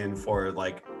squeeze you in for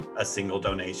like a single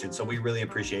donation. So we really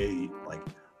appreciate it. Like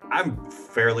I'm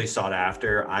fairly sought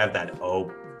after. I have that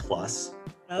O+.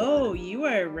 Oh, you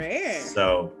are rare.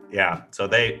 So yeah, so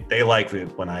they like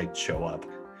it when I show up.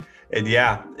 And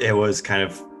yeah, it was kind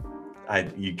of,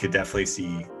 you could definitely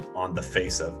see on the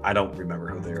face of, I don't remember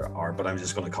who they are, but I'm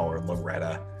just going to call her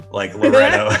Loretta. Like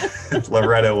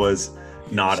Loretta was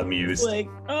not amused. Like,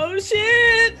 oh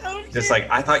shit. Just like,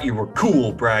 I thought you were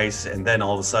cool, Bryce. And then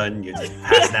all of a sudden you just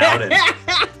passed out.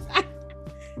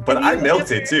 But I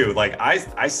milked it too. Like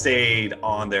I stayed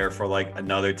on there for like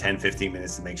another 10, 15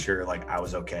 minutes to make sure like I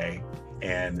was okay.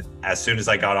 And as soon as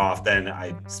I got off, then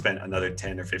I spent another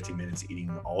 10 or 15 minutes eating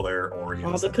all their Oreos.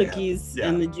 All the cookies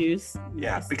and the juice.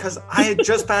 Yeah, because I had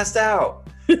just passed out.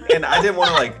 And I didn't want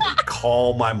to like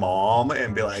call my mom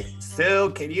and be like,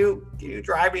 Sue, can you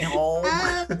drive me home?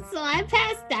 So I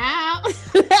passed out.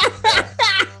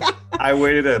 I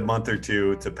waited a month or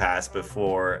 2 to pass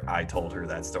before I told her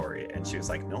that story. And she was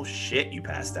like, no shit, you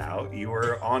passed out. You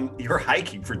were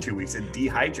hiking for 2 weeks and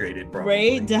dehydrated,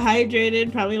 probably. Right,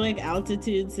 dehydrated, probably like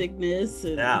altitude sickness.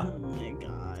 And, yeah. Oh my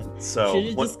God. So should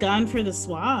have just gone for the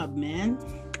swab, man.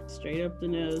 Straight up the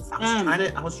nose.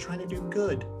 I was trying to do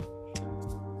good.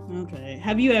 Okay.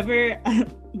 Have you ever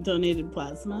donated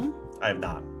plasma? I have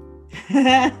not.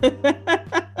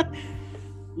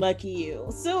 Lucky you.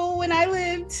 So when I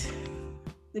lived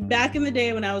back in the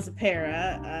day when I was a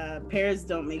paras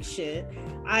don't make shit,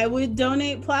 I would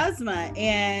donate plasma,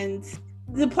 and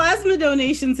the plasma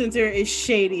donation center is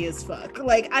shady as fuck.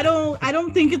 Like I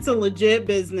don't think it's a legit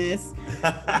business.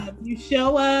 You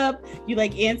show up, you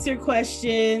like answer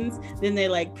questions, then they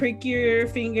like prick your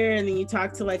finger, and then you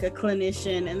talk to like a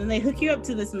clinician, and then they hook you up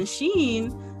to this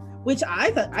machine, which I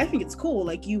think it's cool.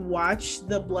 Like you watch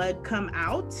the blood come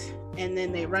out, and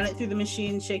then they run it through the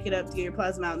machine, shake it up to get your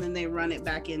plasma out, and then they run it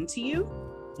back into you.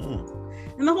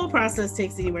 And the whole process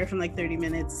takes anywhere from like 30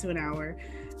 minutes to an hour.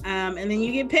 And then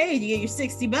you get paid. You get your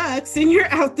 $60 and you're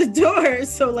out the door.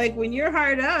 So like when you're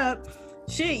hard up,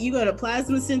 shit, you go to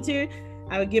Plasma Center.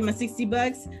 I would get my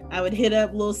 $60. I would hit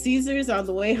up Little Caesars on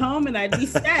the way home, and I'd be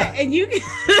set. And you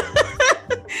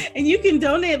can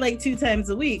donate like 2 times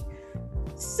a week.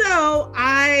 So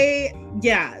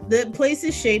the place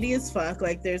is shady as fuck.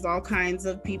 Like there's all kinds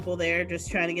of people there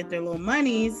just trying to get their little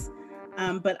monies.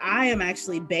 But I am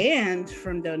actually banned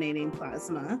from donating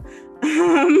plasma.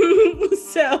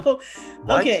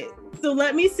 Okay. So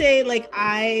let me say, like,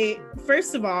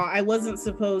 first of all, I wasn't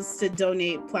supposed to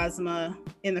donate plasma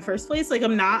in the first place. Like,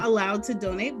 I'm not allowed to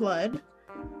donate blood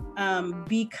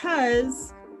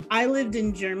because I lived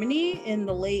in Germany in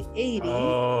the late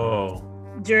 80s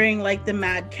during like the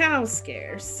mad cow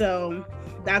scare. So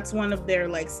that's one of their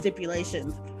like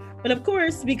stipulations. But of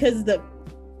course, because the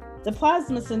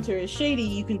plasma center is shady,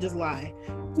 you can just lie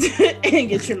and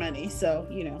get your money. So,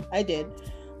 I did.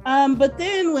 But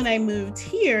then when I moved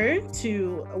here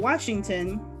to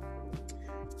Washington,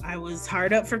 I was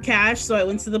hard up for cash. So I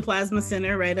went to the plasma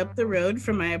center right up the road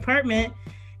from my apartment,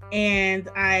 and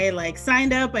I like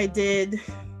signed up. I did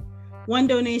one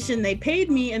donation, they paid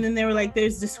me, and then they were like,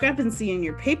 there's discrepancy in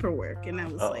your paperwork. And I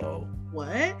was like,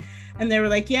 what? And they were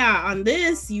like, yeah, on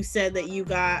this, you said that you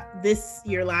got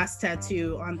your last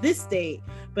tattoo on this date,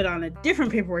 but on a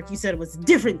different paperwork, you said it was a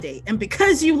different date. And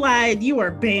because you lied, you are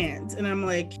banned. And I'm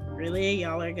like, really?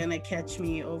 Y'all are gonna catch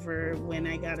me over when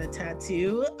I got a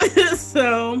tattoo?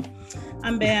 So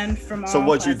I'm banned from all. So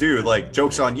what'd you do? Like,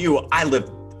 joke's on you.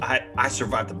 I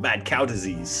survived the mad cow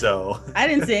disease, so. I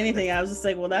didn't say anything. I was just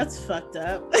like, well, that's fucked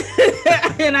up.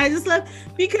 And I just left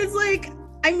because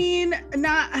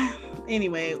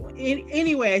Anyway,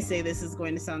 I say this is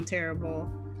going to sound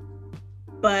terrible,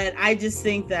 but I just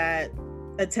think that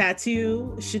a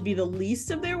tattoo should be the least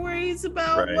of their worries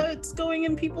about what's going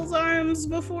in people's arms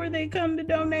before they come to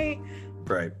donate.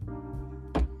 Right.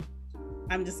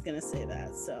 I'm just gonna say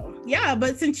that. So yeah,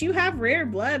 but since you have rare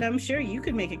blood, I'm sure you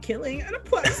could make a killing at a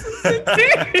plasma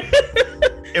center.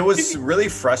 It was really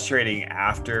frustrating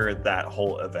after that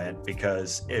whole event,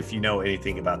 because if you know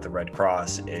anything about the Red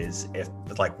Cross, is if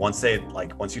once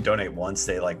you donate once,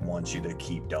 they want you to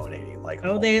keep donating.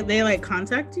 They like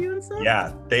contact you and stuff?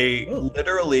 Yeah, they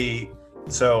literally.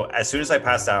 So as soon as I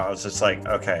passed out, I was just like,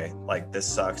 okay, like this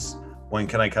sucks. When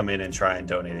can I come in and try and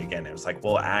donate again? It was like,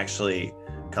 well, actually,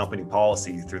 company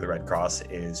policy through the Red Cross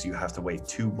is you have to wait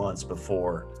 2 months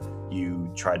before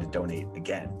you try to donate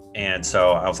again. And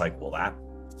so I was like, well, that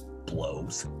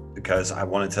blows, because I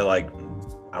wanted to know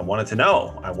to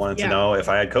know if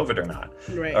I had COVID or not,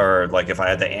 or like if I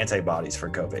had the antibodies for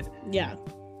COVID. Yeah.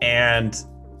 And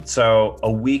so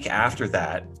a week after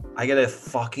that, I get a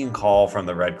fucking call from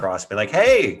the Red Cross being like,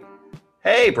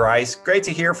 Hey, Bryce, great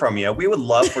to hear from you. We would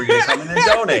love for you to come in and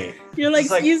donate. You're like,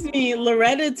 excuse me,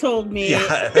 Loretta told me.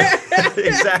 Yeah,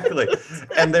 exactly.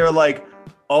 And they were like,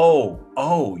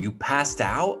 oh, you passed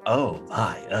out? Oh,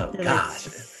 my, They're gosh.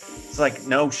 It's like,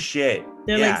 no shit.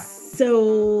 They're like,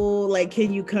 so,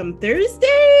 can you come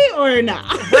Thursday or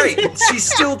not? Right. She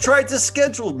still tried to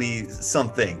schedule me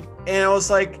something. And I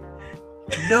was like,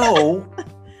 no.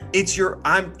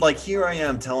 I'm like, here I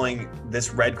am telling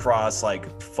this Red Cross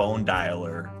phone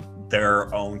dialer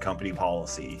their own company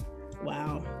policy.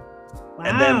 Wow.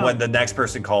 And then when the next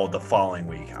person called the following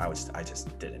week, I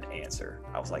just didn't answer.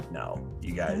 I was like, no,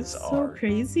 you guys That's so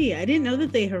crazy. I didn't know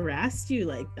that they harassed you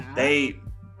like that. They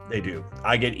do.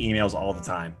 I get emails all the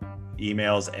time.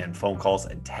 Emails and phone calls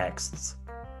and texts.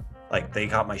 Like, they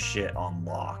got my shit on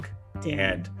lock. Damn.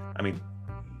 And I mean,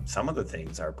 some of the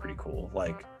things are pretty cool.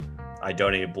 Like, I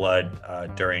donated blood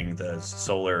during the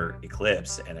solar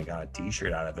eclipse, and I got a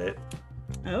t-shirt out of it.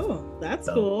 Oh, that's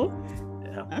cool.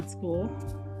 Yeah. That's cool.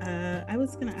 I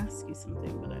was going to ask you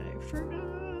something, but I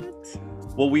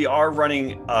forgot. Well, we are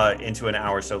running into an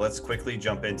hour, so let's quickly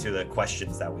jump into the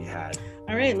questions that we had.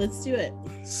 All right, let's do it.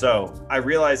 So I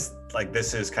realized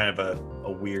this is kind of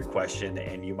a weird question,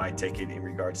 and you might take it in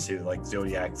regards to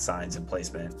zodiac signs and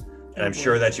placement. And I'm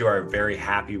sure that you are very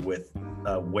happy with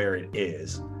where it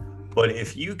is. But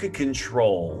if you could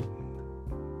control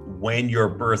when your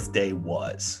birthday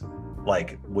was,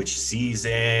 like which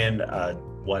season,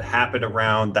 what happened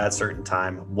around that certain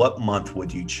time, what month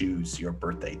would you choose your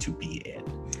birthday to be in?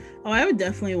 Oh, I would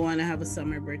definitely want to have a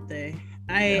summer birthday.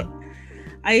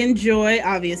 I enjoy,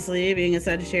 obviously, being a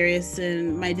Sagittarius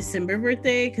in my December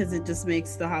birthday because it just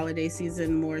makes the holiday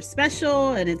season more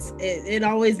special, and it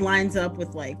always lines up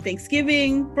with like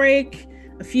Thanksgiving break,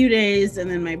 a few days,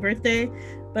 and then my birthday.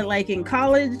 But like in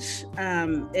college,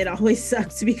 it always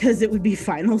sucked because it would be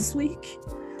finals week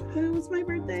when it was my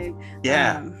birthday.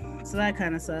 Yeah. So that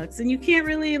kind of sucks, and you can't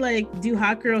really like do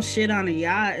hot girl shit on a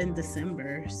yacht in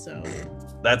December. So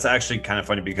that's actually kind of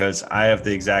funny because I have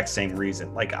the exact same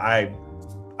reason. Like I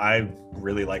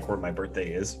really like where my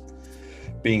birthday is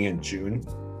being in June.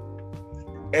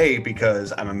 A,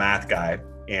 because I'm a math guy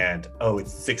and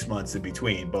it's 6 months in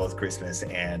between both Christmas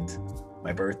and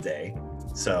my birthday.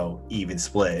 So even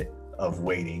split of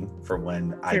waiting for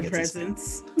when I get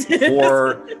presents.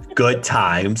 For good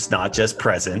times, not just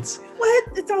presents. What?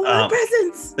 It's all about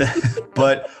presents.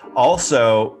 But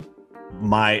also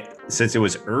since it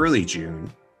was early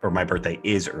June, or my birthday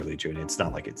is early June, it's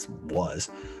not like it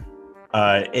was.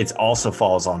 It also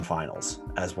falls on finals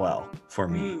as well for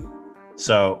me.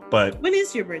 So, but when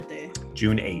is your birthday?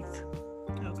 June 8th.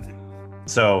 Okay.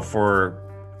 So for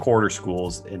quarter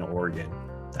schools in Oregon,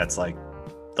 that's like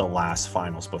the last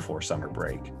finals before summer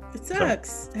break. It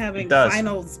sucks having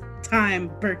finals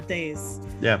time birthdays.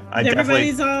 Yeah,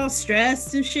 everybody's all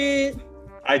stressed and shit.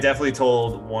 I definitely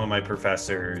told one of my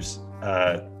professors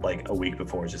like a week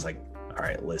before, just like, all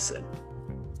right, listen.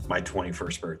 My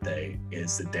 21st birthday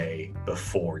is the day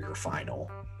before your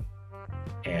final,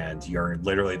 and you're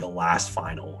literally the last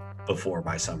final before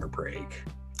my summer break.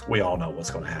 We all know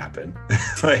what's going to happen.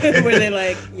 Like, were they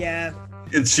like, yeah?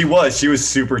 She was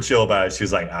super chill about it. She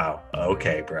was like, oh,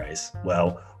 okay, Bryce.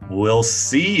 Well, we'll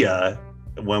see ya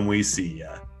when we see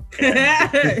ya.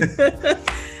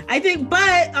 I think,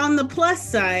 but on the plus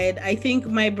side, I think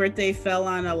my birthday fell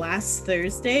on a last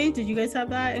Thursday. Did you guys have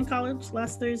that in college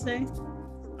last Thursday?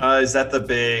 Is that the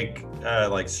big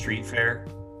like street fair?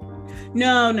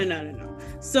 No.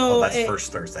 So that's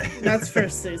first Thursday. That's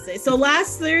first Thursday. So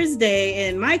last Thursday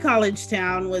in my college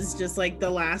town was just like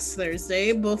the last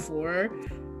Thursday before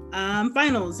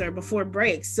finals or before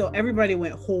breaks. So everybody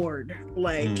went horde,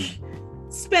 like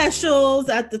specials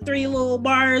at the 3 little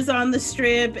bars on the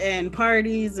strip and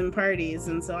parties.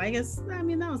 And so I guess, that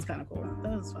was kind of cool.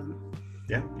 That was fun.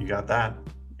 Yeah, you got that.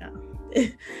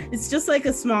 It's just like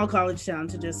a small college town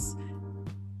to just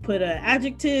put an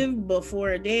adjective before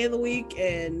a day of the week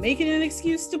and make it an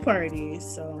excuse to party.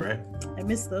 So right. I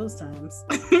miss those times.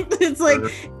 It's like,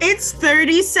 it's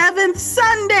 37th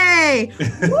Sunday.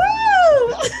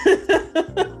 Woo!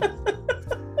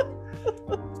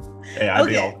 Hey,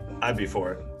 I'd be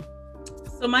for it.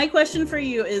 So my question for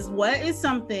you is, what is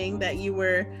something that you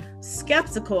were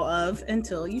skeptical of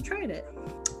until you tried it?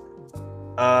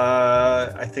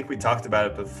 I think we talked about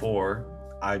it before.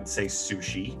 I'd say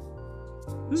sushi.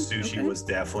 Sushi was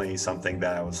definitely something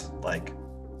that I was like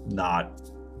not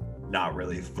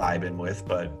really vibing with,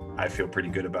 but I feel pretty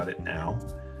good about it now.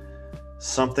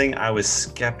 Something I was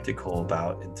skeptical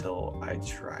about until I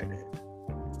tried it,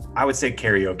 I would say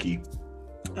karaoke.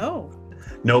 Oh.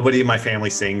 Nobody in my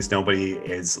family sings. Nobody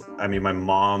is, my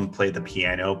mom played the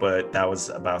piano, but that was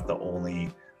about the only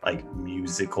like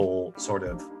musical sort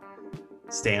of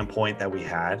standpoint that we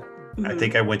had. I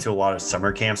think I went to a lot of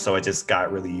summer camps, so I just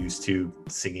got really used to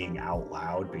singing out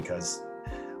loud because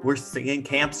we're singing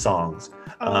camp songs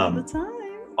all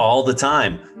the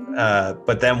time.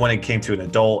 But then when it came to an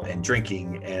adult and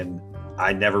drinking, and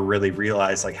I never really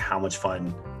realized like how much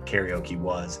fun karaoke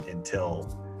was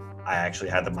until I actually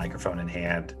had the microphone in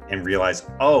hand and realized,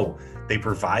 they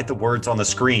provide the words on the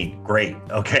screen. Great.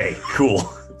 Okay, cool.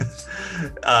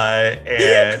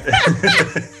 And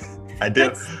I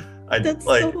did. That's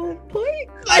like the whole point.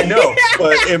 I know,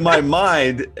 but in my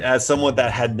mind, as someone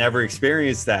that had never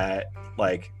experienced that,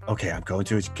 like, okay, I'm going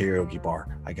to a karaoke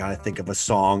bar. I gotta think of a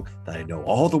song that I know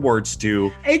all the words to.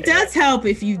 It does help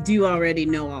if you do already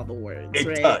know all the words.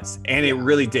 It does, and it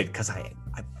really did, because I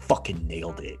fucking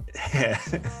nailed it.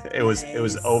 It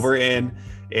was over in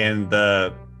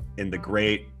the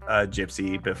great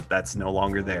Gypsy, but that's no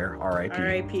longer there.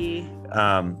 R.I.P.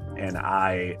 And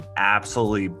I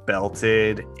absolutely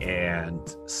belted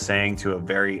and sang to a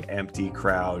very empty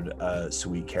crowd,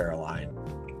 Sweet Caroline.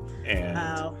 And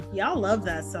wow, y'all love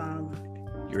that song.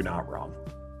 You're not wrong.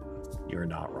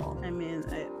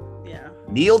 Yeah.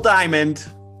 Neil Diamond.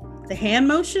 The hand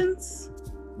motions?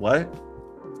 What?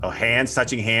 Oh, hands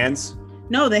touching hands?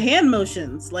 No, the hand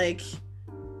motions, like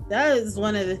That is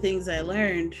one of the things I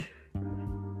learned.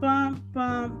 Bum,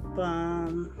 bum,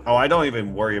 bum. Oh, I don't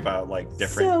even worry about like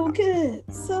different.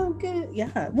 So good.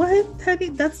 Yeah. What?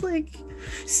 That's like,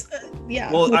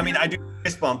 yeah. Well, I mean, I do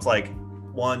fist bumps like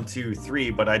 1, 2, 3,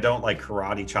 but I don't like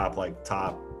karate chop like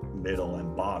top, middle,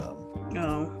 and bottom.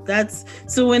 Oh, that's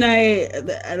what I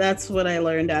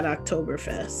learned at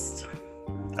Oktoberfest.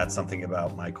 That's something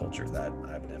about my culture that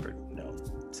I've never known.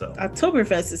 So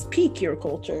Oktoberfest is peak your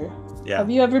culture. Yeah.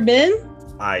 Have you ever been?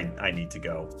 I need to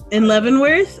go. In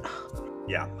Leavenworth?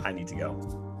 Yeah, I need to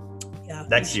go. Yeah.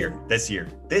 This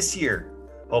year.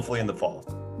 Hopefully in the fall.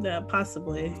 Yeah,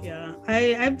 possibly. Yeah.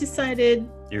 I've decided.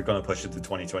 You're going to push it to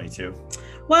 2022?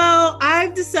 Well,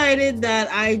 I've decided that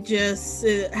I just,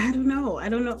 I don't know.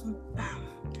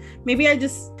 Maybe I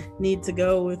just need to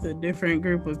go with a different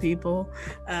group of people.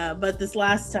 But this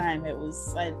last time it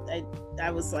was,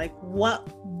 I was like, what?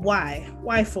 Why?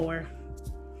 Why for?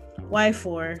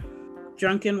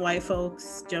 Drunken white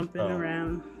folks jumping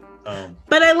around.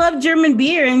 But I love German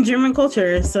beer and German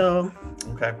culture, so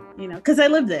okay, because I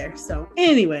live there. So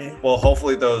anyway, well,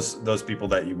 hopefully those people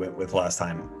that you went with last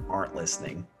time aren't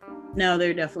listening. No,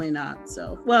 they're definitely not.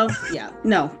 So, well, yeah,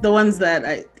 no, the ones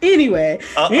that anyway.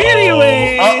 Can't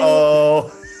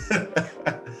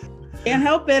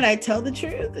help it. I tell the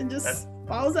truth and just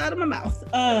falls out of my mouth.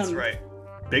 That's right.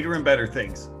 Bigger and better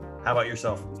things. How about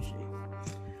yourself?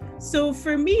 So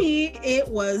for me, it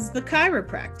was the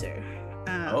chiropractor.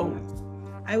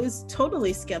 I was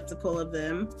totally skeptical of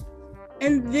them.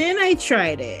 And then I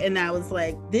tried it and I was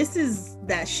like, this is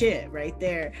that shit right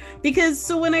there. Because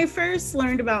so when I first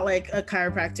learned about like a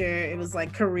chiropractor, it was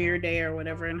like career day or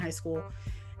whatever in high school.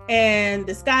 And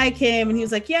this guy came and he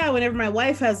was like, yeah, whenever my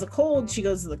wife has a cold, she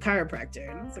goes to the chiropractor.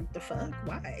 And I was like, the fuck?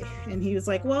 Why? And he was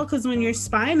like, well, because when your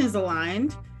spine is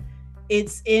aligned,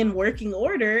 it's in working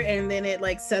order, and then it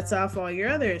like sets off all your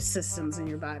other systems in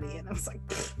your body. And I was like,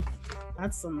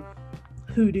 that's some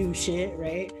hoodoo shit,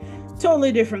 right?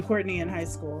 Totally different Courtney in high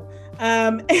school.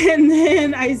 And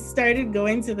then I started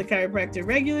going to the chiropractor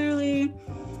regularly,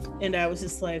 and I was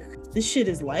just like, this shit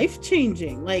is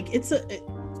life-changing. Like it's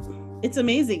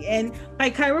amazing. And by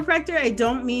chiropractor, I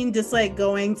don't mean just like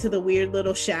going to the weird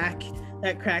little shack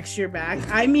that cracks your back.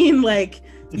 I mean like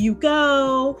you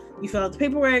go, you fill out the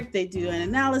paperwork, they do an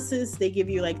analysis, they give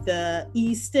you like the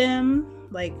e-stim,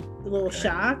 like the little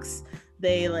shocks.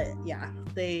 They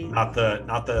not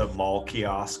the mall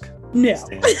kiosk. No.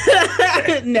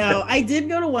 No, I did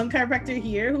go to one chiropractor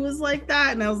here who was like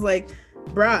that, and I was like,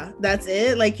 bruh, that's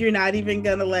it? Like you're not even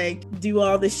gonna like do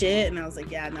all the shit? And I was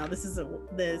like, yeah, no, this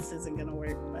isn't gonna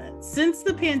work. But since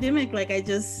the pandemic, like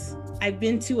I've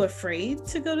been too afraid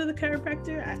to go to the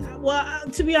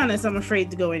chiropractor. To be honest, I'm afraid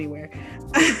to go anywhere.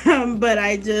 But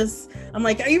I'm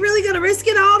like, are you really gonna risk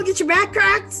it all to get your back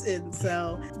cracked? And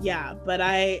so, yeah, but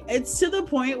it's to the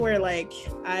point where like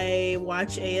I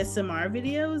watch ASMR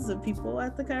videos of people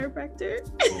at the chiropractor.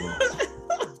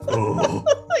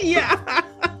 Yeah.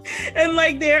 And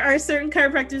like there are certain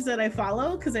chiropractors that I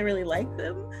follow because I really like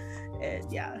them.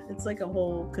 And yeah, it's like a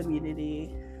whole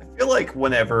community. I feel like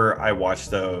whenever I watch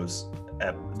those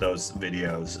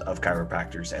videos of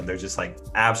chiropractors and they're just like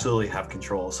absolutely have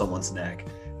control of someone's neck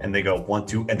and they go 1,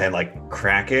 2 and then like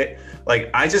crack it, like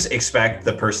I just expect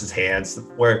the person's hands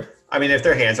where, I mean, if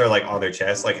their hands are like on their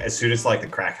chest, like as soon as like the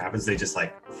crack happens, they just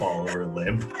like fall over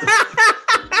limp.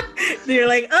 They're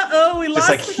like, we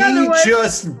lost another one. He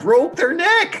just broke their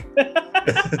neck.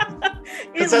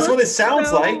 Because that's what it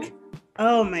sounds like.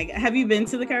 Oh my God. Have you been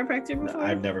to the chiropractor before? No,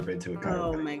 I've never been to a chiropractor.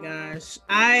 Oh my gosh.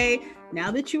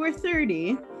 Now that you are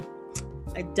 30,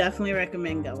 I definitely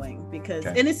recommend going because,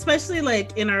 and especially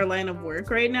like in our line of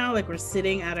work right now, like we're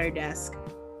sitting at our desk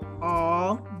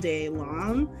all day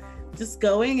long, just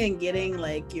going and getting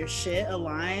like your shit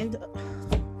aligned.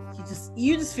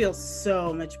 You just feel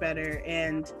so much better.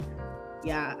 And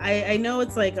yeah, I know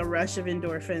it's like a rush of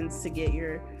endorphins to get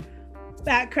your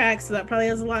back cracked, so that probably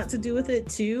has a lot to do with it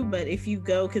too. But if you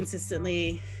go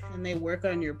consistently and they work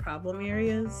on your problem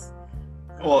areas.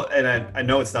 Well, and I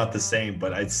know it's not the same,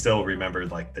 but I still remember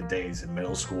like the days in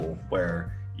middle school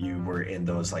where you were in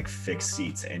those like fixed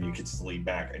seats and you could just lean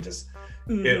back and just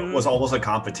it was almost a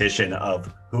competition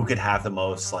of who could have the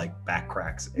most like back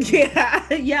cracks.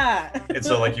 Yeah. And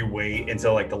so like you wait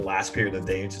until like the last period of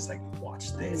the day and just like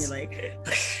watch this. And you're like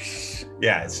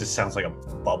yeah, it just sounds like a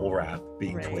bubble wrap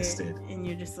being twisted. And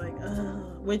you're just like,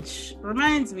 which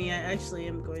reminds me, I actually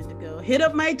am going to go hit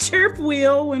up my chirp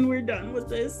wheel when we're done with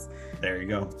this. There you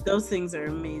go. Those things are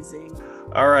amazing.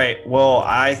 All right. Well,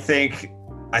 I think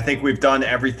we've done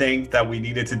everything that we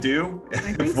needed to do.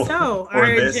 I think so. Our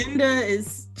agenda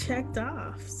is checked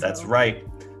off. So. That's right.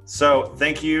 So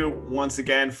thank you once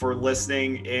again for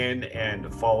listening in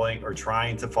and following or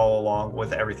trying to follow along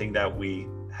with everything that we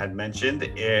had mentioned.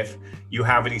 If you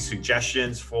have any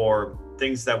suggestions for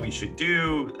things that we should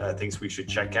do, things we should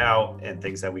check out, and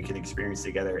things that we can experience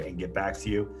together and get back to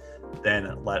you,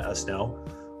 then let us know.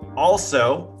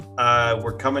 Also,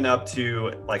 we're coming up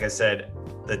to, like I said,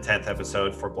 the 10th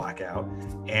episode for Blackout.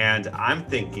 And I'm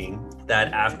thinking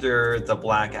that after the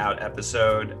Blackout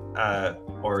episode,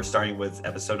 or starting with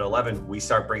episode 11, we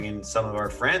start bringing some of our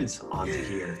friends onto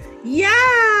here.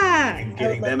 Yeah! And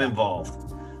getting them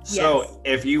involved. So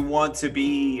if you want to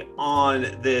be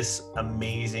on this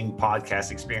amazing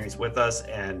podcast experience with us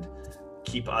and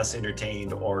keep us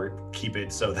entertained, or keep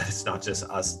it so that it's not just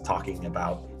us talking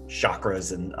about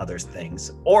chakras and other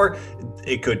things, or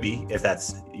it could be if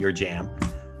that's your jam,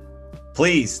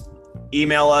 please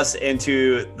email us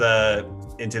into the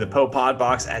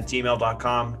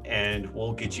popodbox@gmail.com, and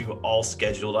we'll get you all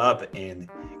scheduled up and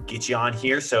get you on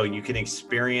here so you can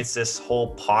experience this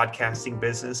whole podcasting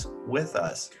business with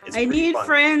us. I need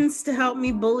friends to help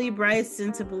me bully Bryce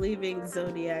into believing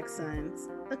zodiac signs.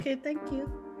 Okay, thank you.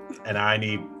 And I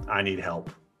need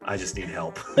help. I just need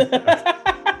help.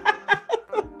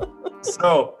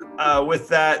 So with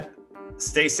that,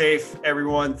 stay safe,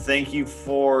 everyone. Thank you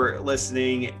for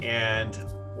listening, and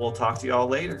we'll talk to you all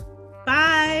later.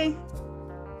 Bye.